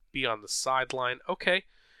be on the sideline. Okay.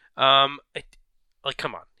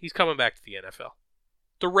 Come on. He's coming back to the NFL.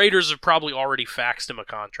 The Raiders have probably already faxed him a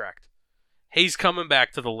contract. He's coming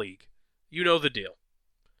back to the league. You know the deal.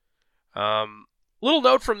 Little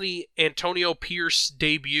note from the Antonio Pierce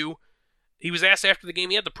debut. He was asked after the game.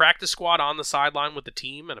 He had the practice squad on the sideline with the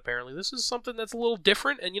team, and apparently this is something that's a little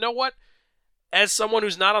different. And you know what? As someone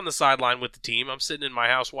who's not on the sideline with the team, I'm sitting in my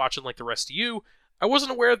house watching like the rest of you. I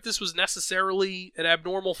wasn't aware that this was necessarily an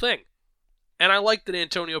abnormal thing. And I like that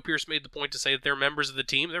Antonio Pierce made the point to say that they're members of the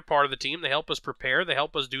team, they're part of the team, they help us prepare, they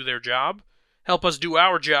help us do their job, help us do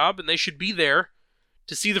our job, and they should be there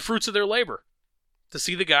to see the fruits of their labor. To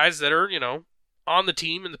see the guys that are, on the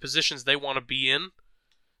team in the positions they want to be in,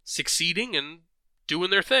 succeeding and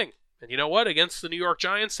doing their thing. And you know what? Against the New York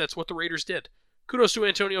Giants, that's what the Raiders did. Kudos to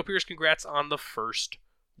Antonio Pierce. Congrats on the first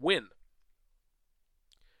win.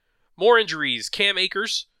 More injuries. Cam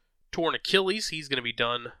Akers, torn Achilles. He's going to be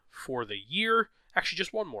done for the year. Actually,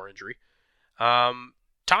 just one more injury. Tommy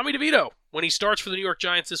DeVito, when he starts for the New York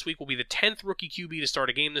Giants this week, will be the 10th rookie QB to start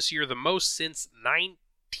a game this year, the most since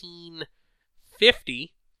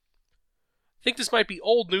 1950. I think this might be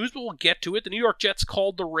old news, but we'll get to it. The New York Jets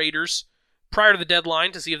called the Raiders prior to the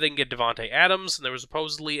deadline to see if they can get Devontae Adams, and there was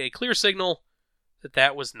supposedly a clear signal that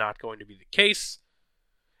that was not going to be the case.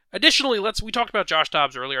 Additionally, we talked about Josh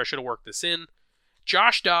Dobbs earlier. I should have worked this in.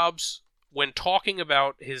 Josh Dobbs, when talking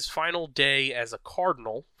about his final day as a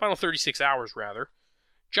Cardinal, final 36 hours rather,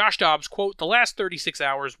 Josh Dobbs, quote, "The last 36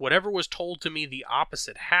 hours, whatever was told to me, the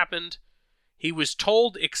opposite happened. He was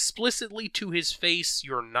told explicitly to his face,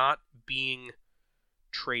 you're not being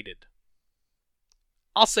traded."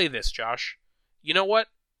 I'll say this, Josh. You know what?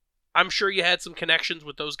 I'm sure you had some connections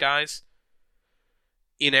with those guys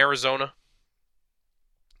in Arizona.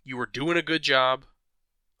 You were doing a good job.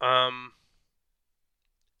 I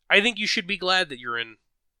think you should be glad that you're in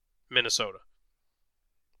Minnesota.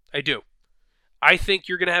 I do. I think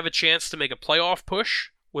you're going to have a chance to make a playoff push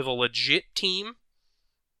with a legit team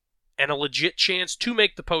and a legit chance to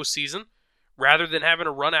make the postseason rather than having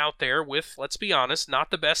to run out there with, let's be honest, not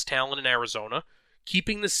the best talent in Arizona,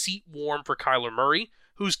 keeping the seat warm for Kyler Murray,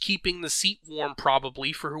 who's keeping the seat warm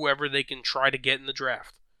probably for whoever they can try to get in the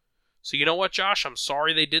draft. So you know what, Josh? I'm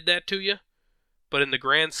sorry they did that to you, but in the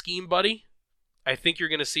grand scheme, buddy, I think you're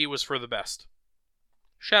going to see was for the best.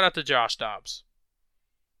 Shout out to Josh Dobbs.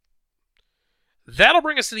 That'll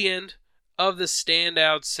bring us to the end of the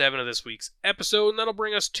Standout 7 of this week's episode, and that'll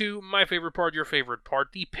bring us to my favorite part, your favorite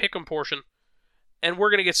part, the pick'em portion. And we're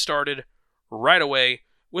going to get started right away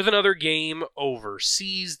with another game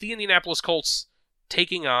overseas. The Indianapolis Colts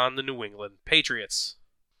taking on the New England Patriots.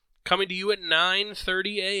 Coming to you at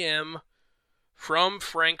 9:30 a.m. from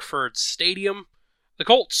Frankfurt Stadium. The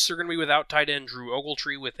Colts are going to be without tight end Drew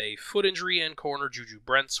Ogletree with a foot injury and corner Juju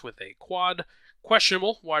Brents with a quad.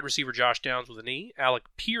 Questionable wide receiver Josh Downs with a knee, Alec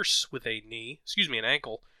Pierce with an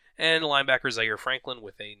ankle, and linebacker Zaire Franklin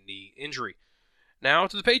with a knee injury. Now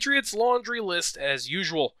to the Patriots laundry list as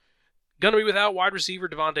usual. Going to be without wide receiver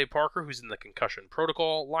Devontae Parker, who's in the concussion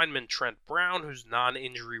protocol, lineman Trent Brown, who's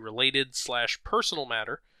non-injury related / personal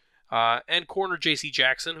matter, and corner J.C.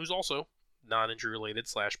 Jackson, who's also non-injury related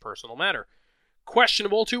 / personal matter.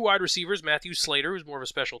 Questionable, 2 wide receivers, Matthew Slater, who's more of a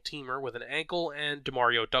special teamer with an ankle, and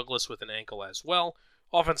Demario Douglas with an ankle as well.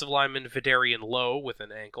 Offensive lineman Vidarian Lowe with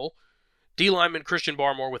an ankle. D lineman Christian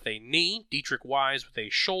Barmore with a knee. Dietrich Wise with a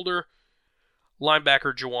shoulder.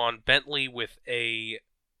 Linebacker Juwan Bentley with a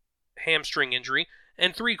hamstring injury.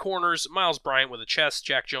 And 3 corners, Miles Bryant with a chest,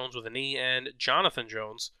 Jack Jones with a knee, and Jonathan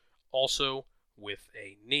Jones also with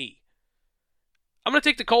a knee. I'm going to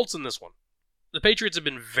take the Colts in this one. The Patriots have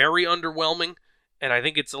been very underwhelming, and I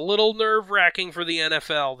think it's a little nerve-wracking for the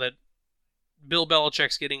NFL that Bill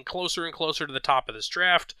Belichick's getting closer and closer to the top of this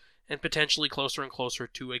draft and potentially closer and closer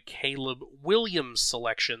to a Caleb Williams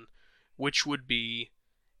selection, which would be,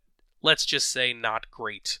 let's just say, not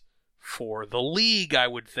great for the league, I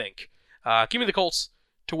would think. Give me the Colts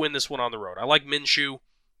to win this one on the road. I like Minshew.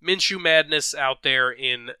 Minshew madness out there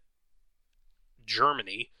in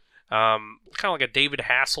Germany. Kind of like a David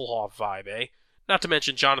Hasselhoff vibe, eh? Not to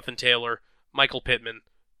mention Jonathan Taylor, Michael Pittman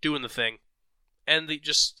doing the thing, and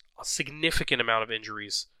just a significant amount of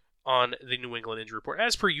injuries on the New England injury report.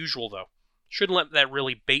 As per usual, though. Shouldn't let that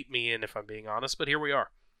really bait me in, if I'm being honest, but here we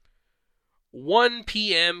are. 1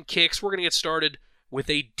 p.m. kicks. We're going to get started with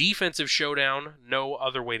a defensive showdown, no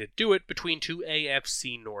other way to do it, between 2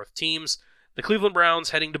 AFC North teams. The Cleveland Browns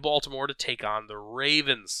heading to Baltimore to take on the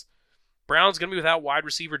Ravens. Browns going to be without wide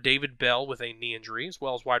receiver David Bell with a knee injury, as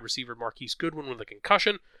well as wide receiver Marquise Goodwin with a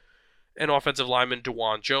concussion, and offensive lineman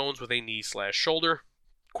DeJuan Jones with a knee / shoulder.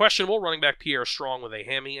 Questionable running back Pierre Strong with a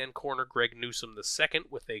hammy, and corner Greg Newsome II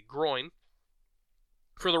with a groin.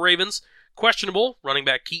 For the Ravens, questionable running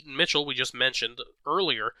back Keaton Mitchell, we just mentioned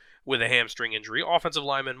earlier, with a hamstring injury. Offensive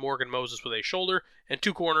lineman Morgan Moses with a shoulder, and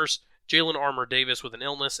 2 corners, Jalen Armour Davis with an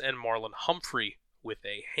illness, and Marlon Humphrey with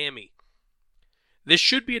a hammy. This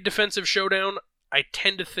should be a defensive showdown. I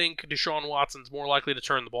tend to think Deshaun Watson's more likely to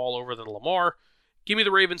turn the ball over than Lamar. Give me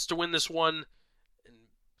the Ravens to win this one, and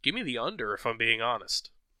give me the under if I'm being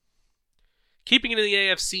honest. Keeping it in the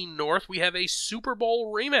AFC North, we have a Super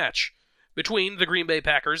Bowl rematch between the Green Bay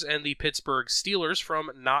Packers and the Pittsburgh Steelers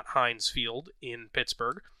from Not Heinz Field in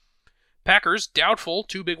Pittsburgh. Packers, doubtful,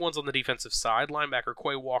 2 big ones on the defensive side. Linebacker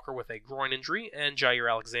Quay Walker with a groin injury, and Jair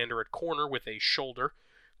Alexander at corner with a shoulder.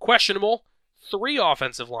 Questionable, 3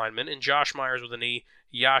 offensive linemen, and Josh Myers with a knee,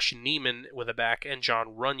 Yash Neiman with a back, and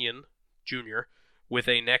John Runyon Jr. with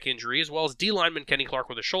a neck injury, as well as D lineman Kenny Clark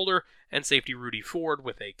with a shoulder, and safety Rudy Ford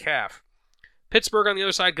with a calf. Pittsburgh on the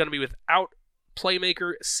other side going to be without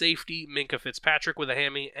playmaker safety Minkah Fitzpatrick with a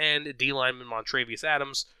hammy, and D lineman Montravius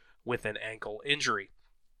Adams with an ankle injury.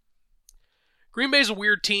 Green Bay's a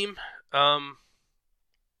weird team.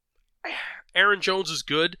 Aaron Jones is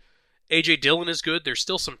good. A.J. Dillon is good. There's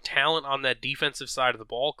still some talent on that defensive side of the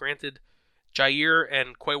ball. Granted, Jair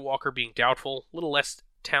and Quay Walker being doubtful. A little less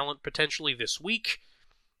talent potentially this week.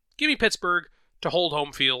 Give me Pittsburgh to hold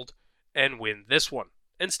home field and win this one.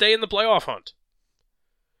 And stay in the playoff hunt.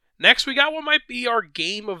 Next, we got what might be our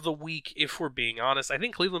game of the week, if we're being honest. I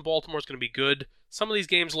think Cleveland-Baltimore is going to be good. Some of these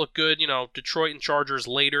games look good. Detroit and Chargers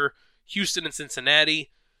later. Houston and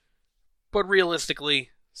Cincinnati. But realistically,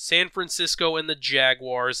 San Francisco and the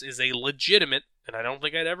Jaguars is a legitimate, and I don't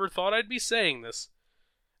think I'd ever thought I'd be saying this,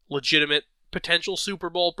 legitimate potential Super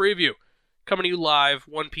Bowl preview. Coming to you live,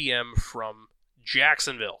 1 p.m. from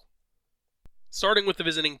Jacksonville. Starting with the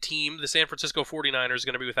visiting team, the San Francisco 49ers are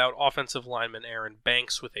going to be without offensive lineman Aaron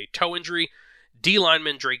Banks with a toe injury, D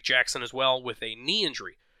lineman Drake Jackson as well with a knee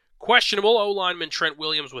injury. Questionable O-lineman Trent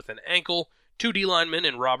Williams with an ankle, 2 D linemen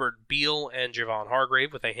in Robert Beal and Javon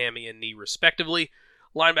Hargrave with a hammy and knee respectively,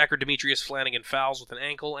 linebacker Demetrius Flanagan-Fowles with an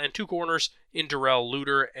ankle, and 2 corners in Darrell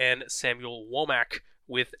Luter and Samuel Womack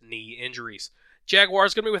with knee injuries.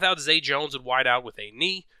 Jaguars going to be without Zay Jones at wideout with a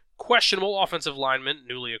knee. Questionable offensive lineman,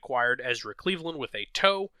 newly acquired Ezra Cleveland with a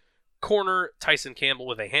toe. Corner, Tyson Campbell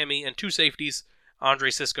with a hammy, and 2 safeties, Andre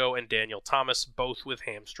Sisco and Daniel Thomas, both with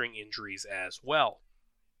hamstring injuries as well.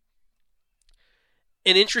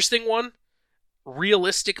 An interesting one,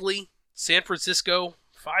 realistically, San Francisco,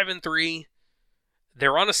 5-3,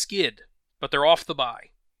 they're on a skid, but they're off the bye.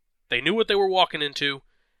 They knew what they were walking into,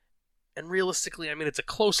 and realistically, it's a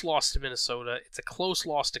close loss to Minnesota. It's a close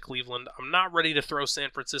loss to Cleveland. I'm not ready to throw San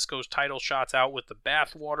Francisco's title shots out with the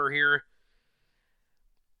bathwater here.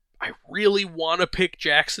 I really want to pick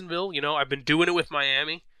Jacksonville. I've been doing it with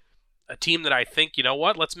Miami, a team that I think,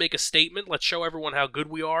 let's make a statement. Let's show everyone how good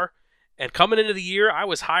we are. And coming into the year, I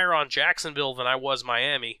was higher on Jacksonville than I was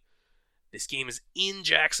Miami. This game is in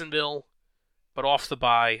Jacksonville, but off the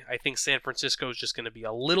bye. I think San Francisco is just going to be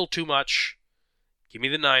a little too much. Give me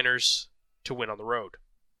the Niners to win on the road.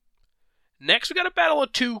 Next, we got a battle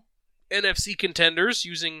of 2 NFC contenders,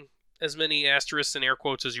 using as many asterisks and air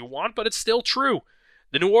quotes as you want, but it's still true.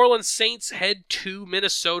 The New Orleans Saints head to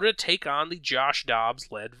Minnesota, take on the Josh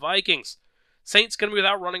Dobbs-led Vikings. Saints going to be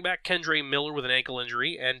without running back Kendre Miller with an ankle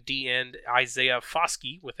injury, and D-end Isaiah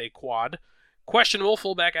Foskey with a quad. Questionable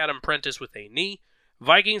fullback Adam Prentice with a knee.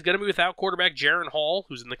 Vikings going to be without quarterback Jaron Hall,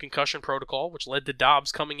 who's in the concussion protocol, which led to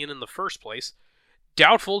Dobbs coming in the first place.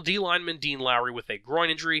 Doubtful D-lineman Dean Lowry with a groin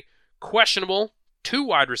injury. Questionable 2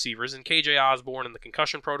 wide receivers in KJ Osborne in the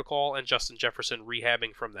concussion protocol, and Justin Jefferson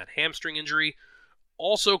rehabbing from that hamstring injury.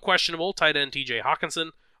 Also questionable, tight end TJ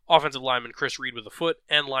Hawkinson, offensive lineman Chris Reed with a foot,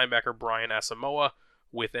 and linebacker Brian Asamoah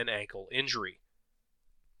with an ankle injury.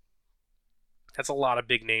 That's a lot of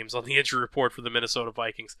big names on the injury report for the Minnesota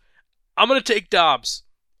Vikings. I'm going to take Dobbs.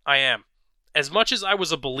 I am. As much as I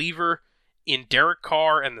was a believer in Derek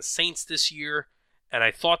Carr and the Saints this year, and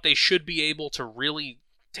I thought they should be able to really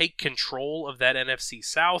take control of that NFC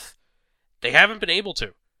South, they haven't been able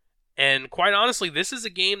to. And quite honestly, this is a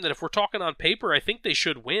game that if we're talking on paper, I think they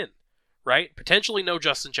should win, right? Potentially no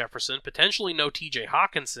Justin Jefferson, potentially no TJ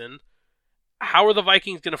Hawkinson. How are the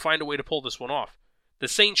Vikings going to find a way to pull this one off? The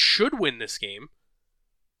Saints should win this game,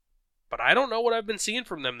 but I don't know what I've been seeing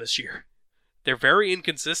from them this year. They're very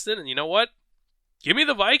inconsistent, and you know what? Give me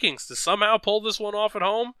the Vikings to somehow pull this one off at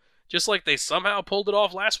home, just like they somehow pulled it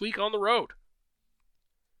off last week on the road.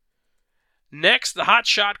 Next, the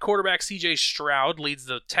hotshot quarterback C.J. Stroud leads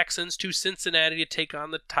the Texans to Cincinnati to take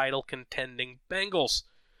on the title-contending Bengals.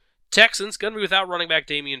 Texans going to be without running back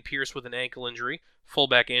Dameon Pierce with an ankle injury,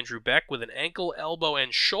 fullback Andrew Beck with an ankle, elbow,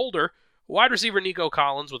 and shoulder, wide receiver Nico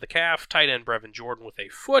Collins with a calf, tight end Brevin Jordan with a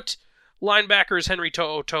foot, linebackers Henry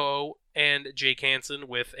To'o and Jake Hansen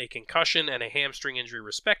with a concussion and a hamstring injury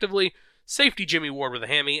respectively, safety Jimmy Ward with a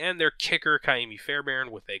hammy, and their kicker Kaimi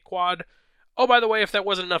Fairbairn with a quad. Oh, by the way, if that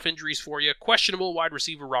wasn't enough injuries for you, questionable wide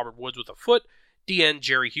receiver Robert Woods with a foot, D-end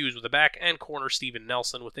Jerry Hughes with a back, and corner Steven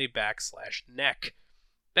Nelson with a back/neck.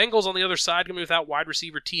 Bengals on the other side going to be without wide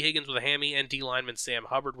receiver T. Higgins with a hammy and D-lineman Sam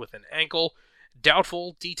Hubbard with an ankle.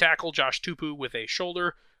 Doubtful D-tackle Josh Tupu with a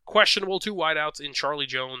shoulder. Questionable 2 wideouts in Charlie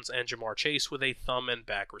Jones and Jamar Chase with a thumb and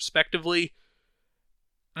back respectively.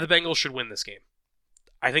 The Bengals should win this game.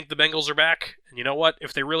 I think the Bengals are back, and you know what?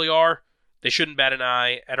 If they really are, they shouldn't bat an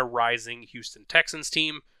eye at a rising Houston Texans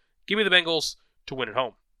team. Give me the Bengals to win at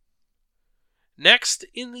home. Next,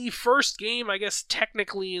 in the first game, I guess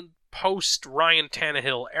technically in post-Ryan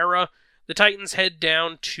Tannehill era, the Titans head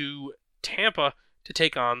down to Tampa to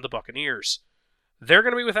take on the Buccaneers. They're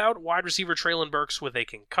going to be without wide receiver Treylon Burks with a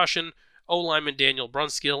concussion, O-lineman Daniel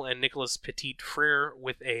Brunskill and Nicholas Petit-Frere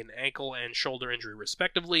with an ankle and shoulder injury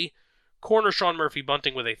respectively, corner Sean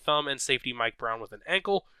Murphy-Bunting with a thumb, and safety Mike Brown with an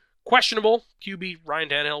ankle. Questionable QB Ryan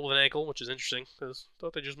Tannehill with an ankle, which is interesting because I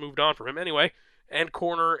thought they just moved on from him anyway, and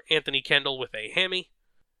corner Anthony Kendall with a hammy.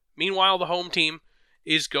 Meanwhile, the home team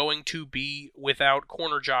is going to be without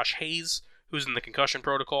corner Josh Hayes, who's in the concussion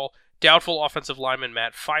protocol, doubtful offensive lineman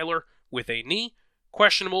Matt Filer with a knee,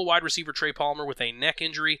 questionable wide receiver Trey Palmer with a neck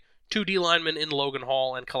injury, 2 D-linemen in Logan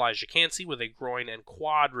Hall and Kalijah Cansey with a groin and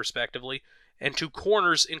quad respectively, and 2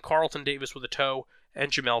 corners in Carlton Davis with a toe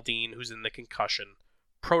and Jamel Dean, who's in the concussion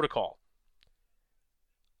protocol.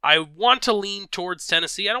 I want to lean towards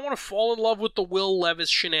Tennessee. I don't want to fall in love with the Will Levis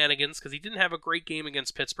shenanigans because he didn't have a great game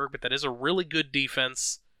against Pittsburgh, but that is a really good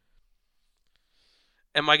defense.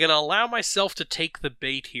 Am I going to allow myself to take the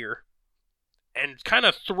bait here and kind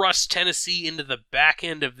of thrust Tennessee into the back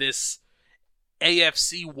end of this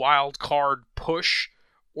AFC wild card push?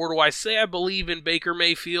 Or do I say I believe in Baker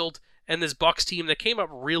Mayfield and this Bucs team that came up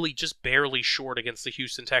really just barely short against the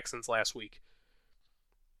Houston Texans last week?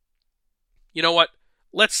 You know what?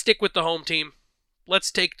 Let's stick with the home team.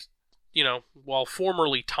 Let's take,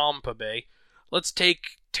 formerly Tampa Bay, let's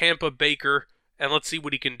take Tampa Baker and let's see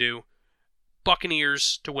what he can do.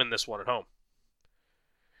 Buccaneers to win this one at home.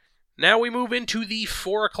 Now we move into the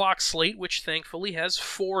 4 o'clock slate, which thankfully has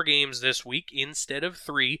 4 games this week instead of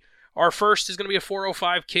 3. Our first is going to be a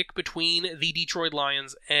 4:05 kick between the Detroit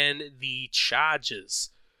Lions and the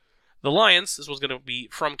Chargers. The Lions, this was going to be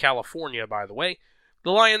from California, by the way.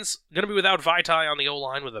 The Lions going to be without Vaitai on the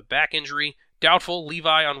O-line with a back injury. Doubtful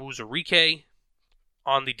Levi Onwuzurike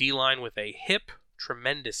on the D-line with a hip.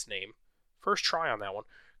 Tremendous name. First try on that one.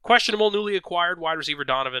 Questionable newly acquired wide receiver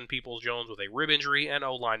Donovan Peoples-Jones with a rib injury, and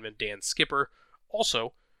O-lineman Dan Skipper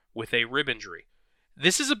also with a rib injury.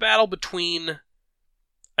 This is a battle between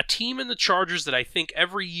a team in the Chargers that I think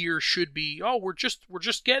every year should be, we're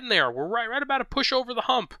just getting there. We're right about to push over the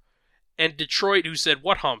hump. And Detroit, who said,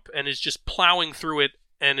 what hump? And is just plowing through it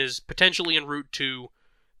and is potentially en route to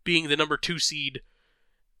being the number 2 seed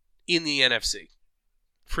in the NFC.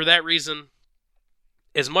 For that reason,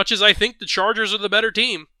 as much as I think the Chargers are the better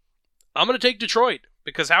team, I'm going to take Detroit,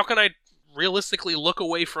 because how can I realistically look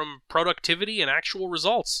away from productivity and actual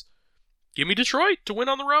results? Give me Detroit to win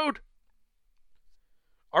on the road.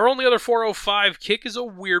 Our only other 4:05 kick is a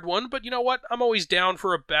weird one, but you know what? I'm always down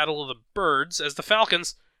for a battle of the birds, as the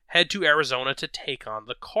Falcons head to Arizona to take on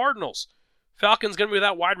the Cardinals. Falcons going to be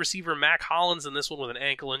without wide receiver Mac Hollins in this one with an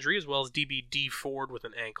ankle injury, as well as DB D Ford with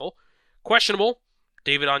an ankle. Questionable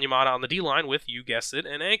David Onyemata on the D-line with, you guessed it,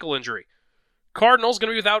 an ankle injury. Cardinals going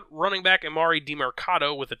to be without running back Amari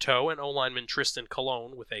DiMercado with a toe, and O-lineman Tristan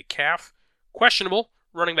Colon with a calf. Questionable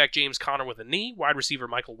running back James Conner with a knee, wide receiver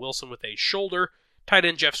Michael Wilson with a shoulder, tight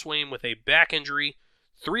end Jeff Swaim with a back injury,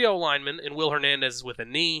 3 O-linemen and Will Hernandez with a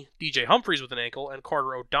knee, DJ Humphries with an ankle, and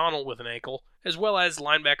Carter O'Donnell with an ankle, as well as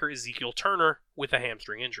linebacker Ezekiel Turner with a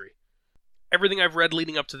hamstring injury. Everything I've read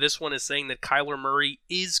leading up to this one is saying that Kyler Murray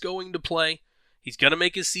is going to play. He's going to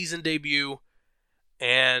make his season debut,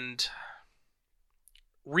 and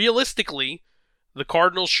realistically, the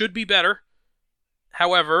Cardinals should be better.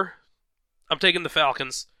 However, I'm taking the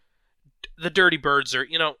Falcons. The Dirty Birds are,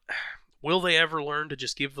 will they ever learn to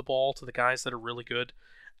just give the ball to the guys that are really good?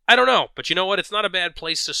 I don't know, but you know what? It's not a bad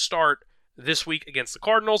place to start this week against the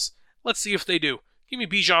Cardinals. Let's see if they do. Give me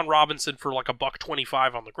Bijan Robinson for like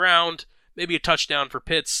 $125 on the ground, maybe a touchdown for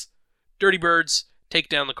Pitts. Dirty Birds take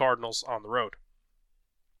down the Cardinals on the road.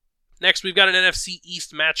 Next, we've got an NFC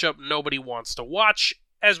East matchup nobody wants to watch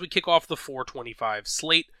as we kick off the 4:25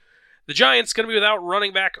 slate. The Giants going to be without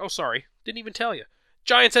running back. Didn't even tell you.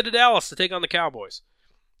 Giants head to Dallas to take on the Cowboys.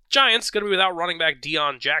 Giants going to be without running back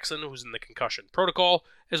Deion Jackson, who's in the concussion protocol,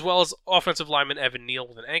 as well as offensive lineman Evan Neal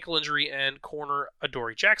with an ankle injury, and corner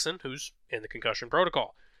Adoree Jackson, who's in the concussion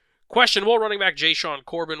protocol. Questionable running back Ja'Shawn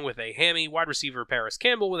Corbin with a hammy, wide receiver Paris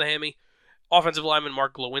Campbell with a hammy, offensive lineman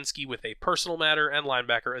Mark Glowinski with a personal matter, and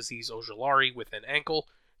linebacker Azeez Ojulari with an ankle.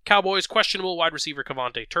 Cowboys questionable wide receiver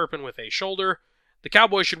Cavante Turpin with a shoulder. The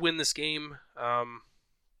Cowboys should win this game.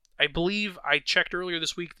 I believe I checked earlier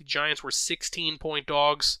this week the Giants were 16-point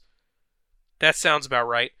dogs. That sounds about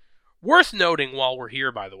right. Worth noting while we're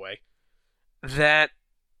here, by the way, that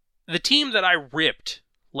the team that I ripped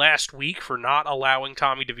last week for not allowing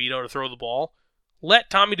Tommy DeVito to throw the ball let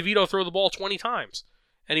Tommy DeVito throw the ball 20 times.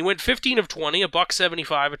 And he went 15 of 20,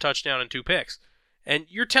 $175, a touchdown, and 2 picks. And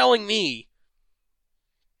you're telling me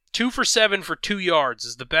 2 for 7 for 2 yards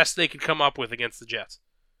is the best they could come up with against the Jets.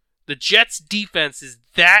 The Jets' defense is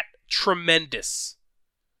that tremendous.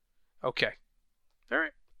 Okay. All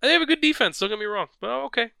right. They have a good defense, don't get me wrong. But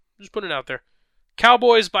okay, just put it out there.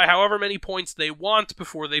 Cowboys by however many points they want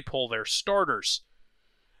before they pull their starters.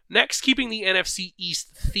 Next, keeping the NFC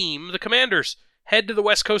East theme, the Commanders head to the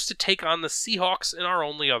West Coast to take on the Seahawks in our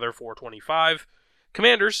only other 4:25.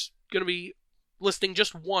 Commanders going to be listing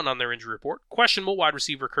just 1 on their injury report. Questionable wide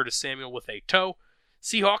receiver Curtis Samuel with a toe.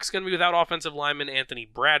 Seahawks going to be without offensive lineman Anthony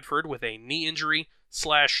Bradford with a knee injury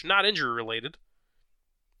 / not injury related.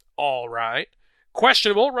 All right.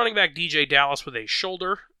 Questionable running back DJ Dallas with a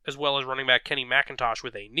shoulder, as well as running back Kenny McIntosh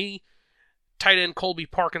with a knee. Tight end Colby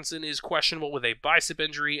Parkinson is questionable with a bicep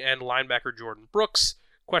injury, and linebacker Jordan Brooks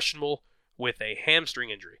questionable with a hamstring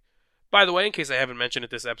injury. By the way, in case I haven't mentioned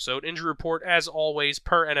it this episode, injury report as always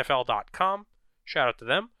per NFL.com. Shout out to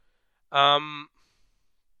them.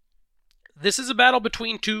 This is a battle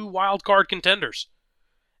between 2 wildcard contenders.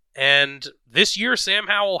 And this year, Sam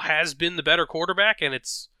Howell has been the better quarterback, and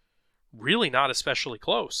it's really not especially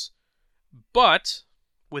close. But,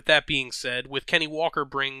 with that being said, with Kenny Walker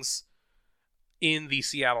brings in the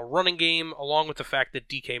Seattle running game, along with the fact that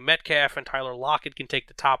DK Metcalf and Tyler Lockett can take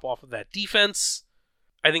the top off of that defense,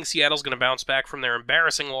 I think Seattle's going to bounce back from their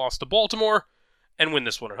embarrassing loss to Baltimore and win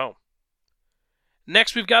this one at home.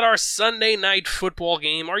 Next, we've got our Sunday night football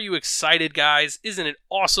game. Are you excited, guys? Isn't it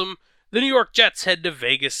awesome? The New York Jets head to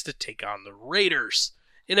Vegas to take on the Raiders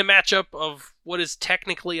in a matchup of what is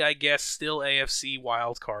technically, I guess, still AFC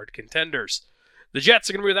wildcard contenders. The Jets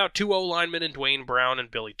are going to be without two O-linemen in Dwayne Brown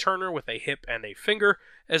and Billy Turner with a hip and a finger,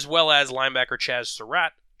 as well as linebacker Chaz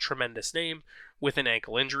Surratt, tremendous name, with an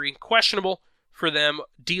ankle injury. Questionable for them,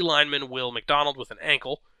 D-lineman Will McDonald with an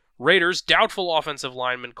ankle. Raiders, doubtful offensive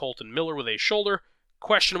lineman Colton Miller with a shoulder.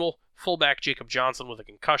 Questionable fullback Jacob Johnson with a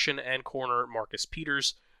concussion, and corner Marcus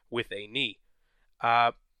Peters with a knee.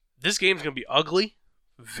 This game's going to be ugly.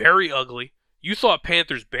 Very ugly. You thought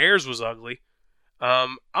Panthers-Bears was ugly.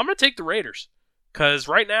 I'm going to take the Raiders. Because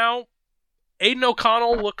right now, Aiden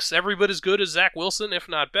O'Connell looks every bit as good as Zach Wilson, if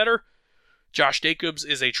not better. Josh Jacobs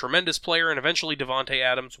is a tremendous player, and eventually Devontae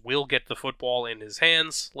Adams will get the football in his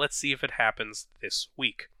hands. Let's see if it happens this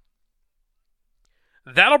week.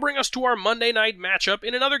 That'll bring us to our Monday night matchup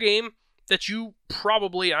in another game that you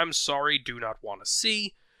probably, I'm sorry, do not want to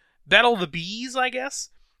see. Battle of the Bees, I guess,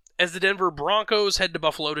 as the Denver Broncos head to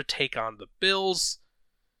Buffalo to take on the Bills.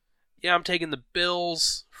 Yeah, I'm taking the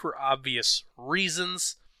Bills for obvious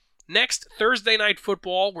reasons. Next, Thursday Night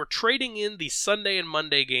Football. We're trading in the Sunday and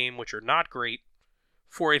Monday game, which are not great,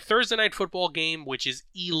 for a Thursday Night Football game, which is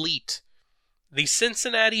elite. The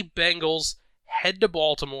Cincinnati Bengals head to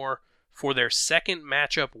Baltimore for their second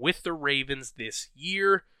matchup with the Ravens this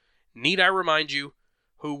year. Need I remind you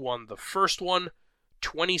who won the first one?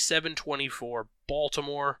 27-24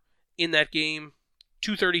 Baltimore. In that game,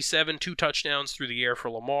 237, 2 touchdowns through the air for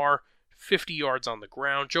Lamar, 50 yards on the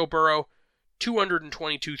ground. Joe Burrow,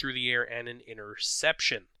 222 through the air and an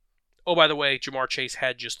interception. Oh, by the way, Jamar Chase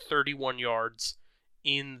had just 31 yards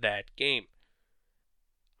in that game.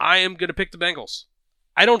 I am going to pick the Bengals.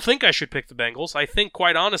 I don't think I should pick the Bengals. I think,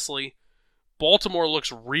 quite honestly, Baltimore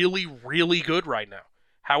looks really, really good right now.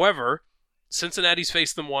 However, Cincinnati's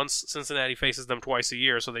faced them once. Cincinnati faces them twice a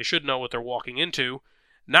year, so they should know what they're walking into.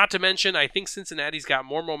 Not to mention, I think Cincinnati's got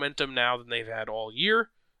more momentum now than they've had all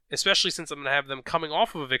year, especially since I'm going to have them coming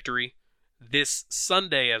off of a victory this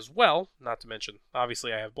Sunday as well. Not to mention,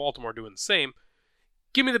 obviously, I have Baltimore doing the same.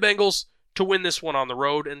 Give me the Bengals to win this one on the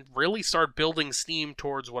road and really start building steam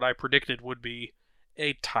towards what I predicted would be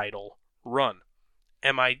a title run.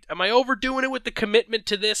 Am I overdoing it with the commitment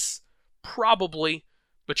to this? Probably.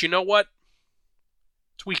 But you know what?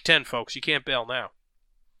 It's week 10, folks. You can't bail now.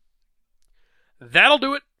 That'll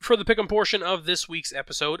do it for the pick'em portion of this week's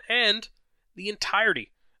episode and the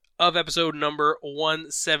entirety of episode number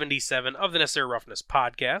 177 of the Necessary Roughness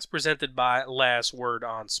Podcast, presented by Last Word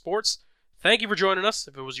on Sports. Thank you for joining us.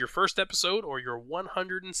 If it was your first episode or your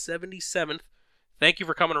 177th, thank you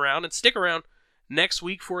for coming around, and stick around next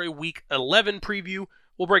week for a Week 11 preview.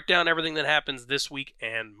 We'll break down everything that happens this week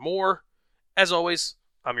and more. As always,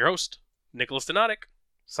 I'm your host, Nikolas Donadic,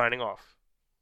 signing off.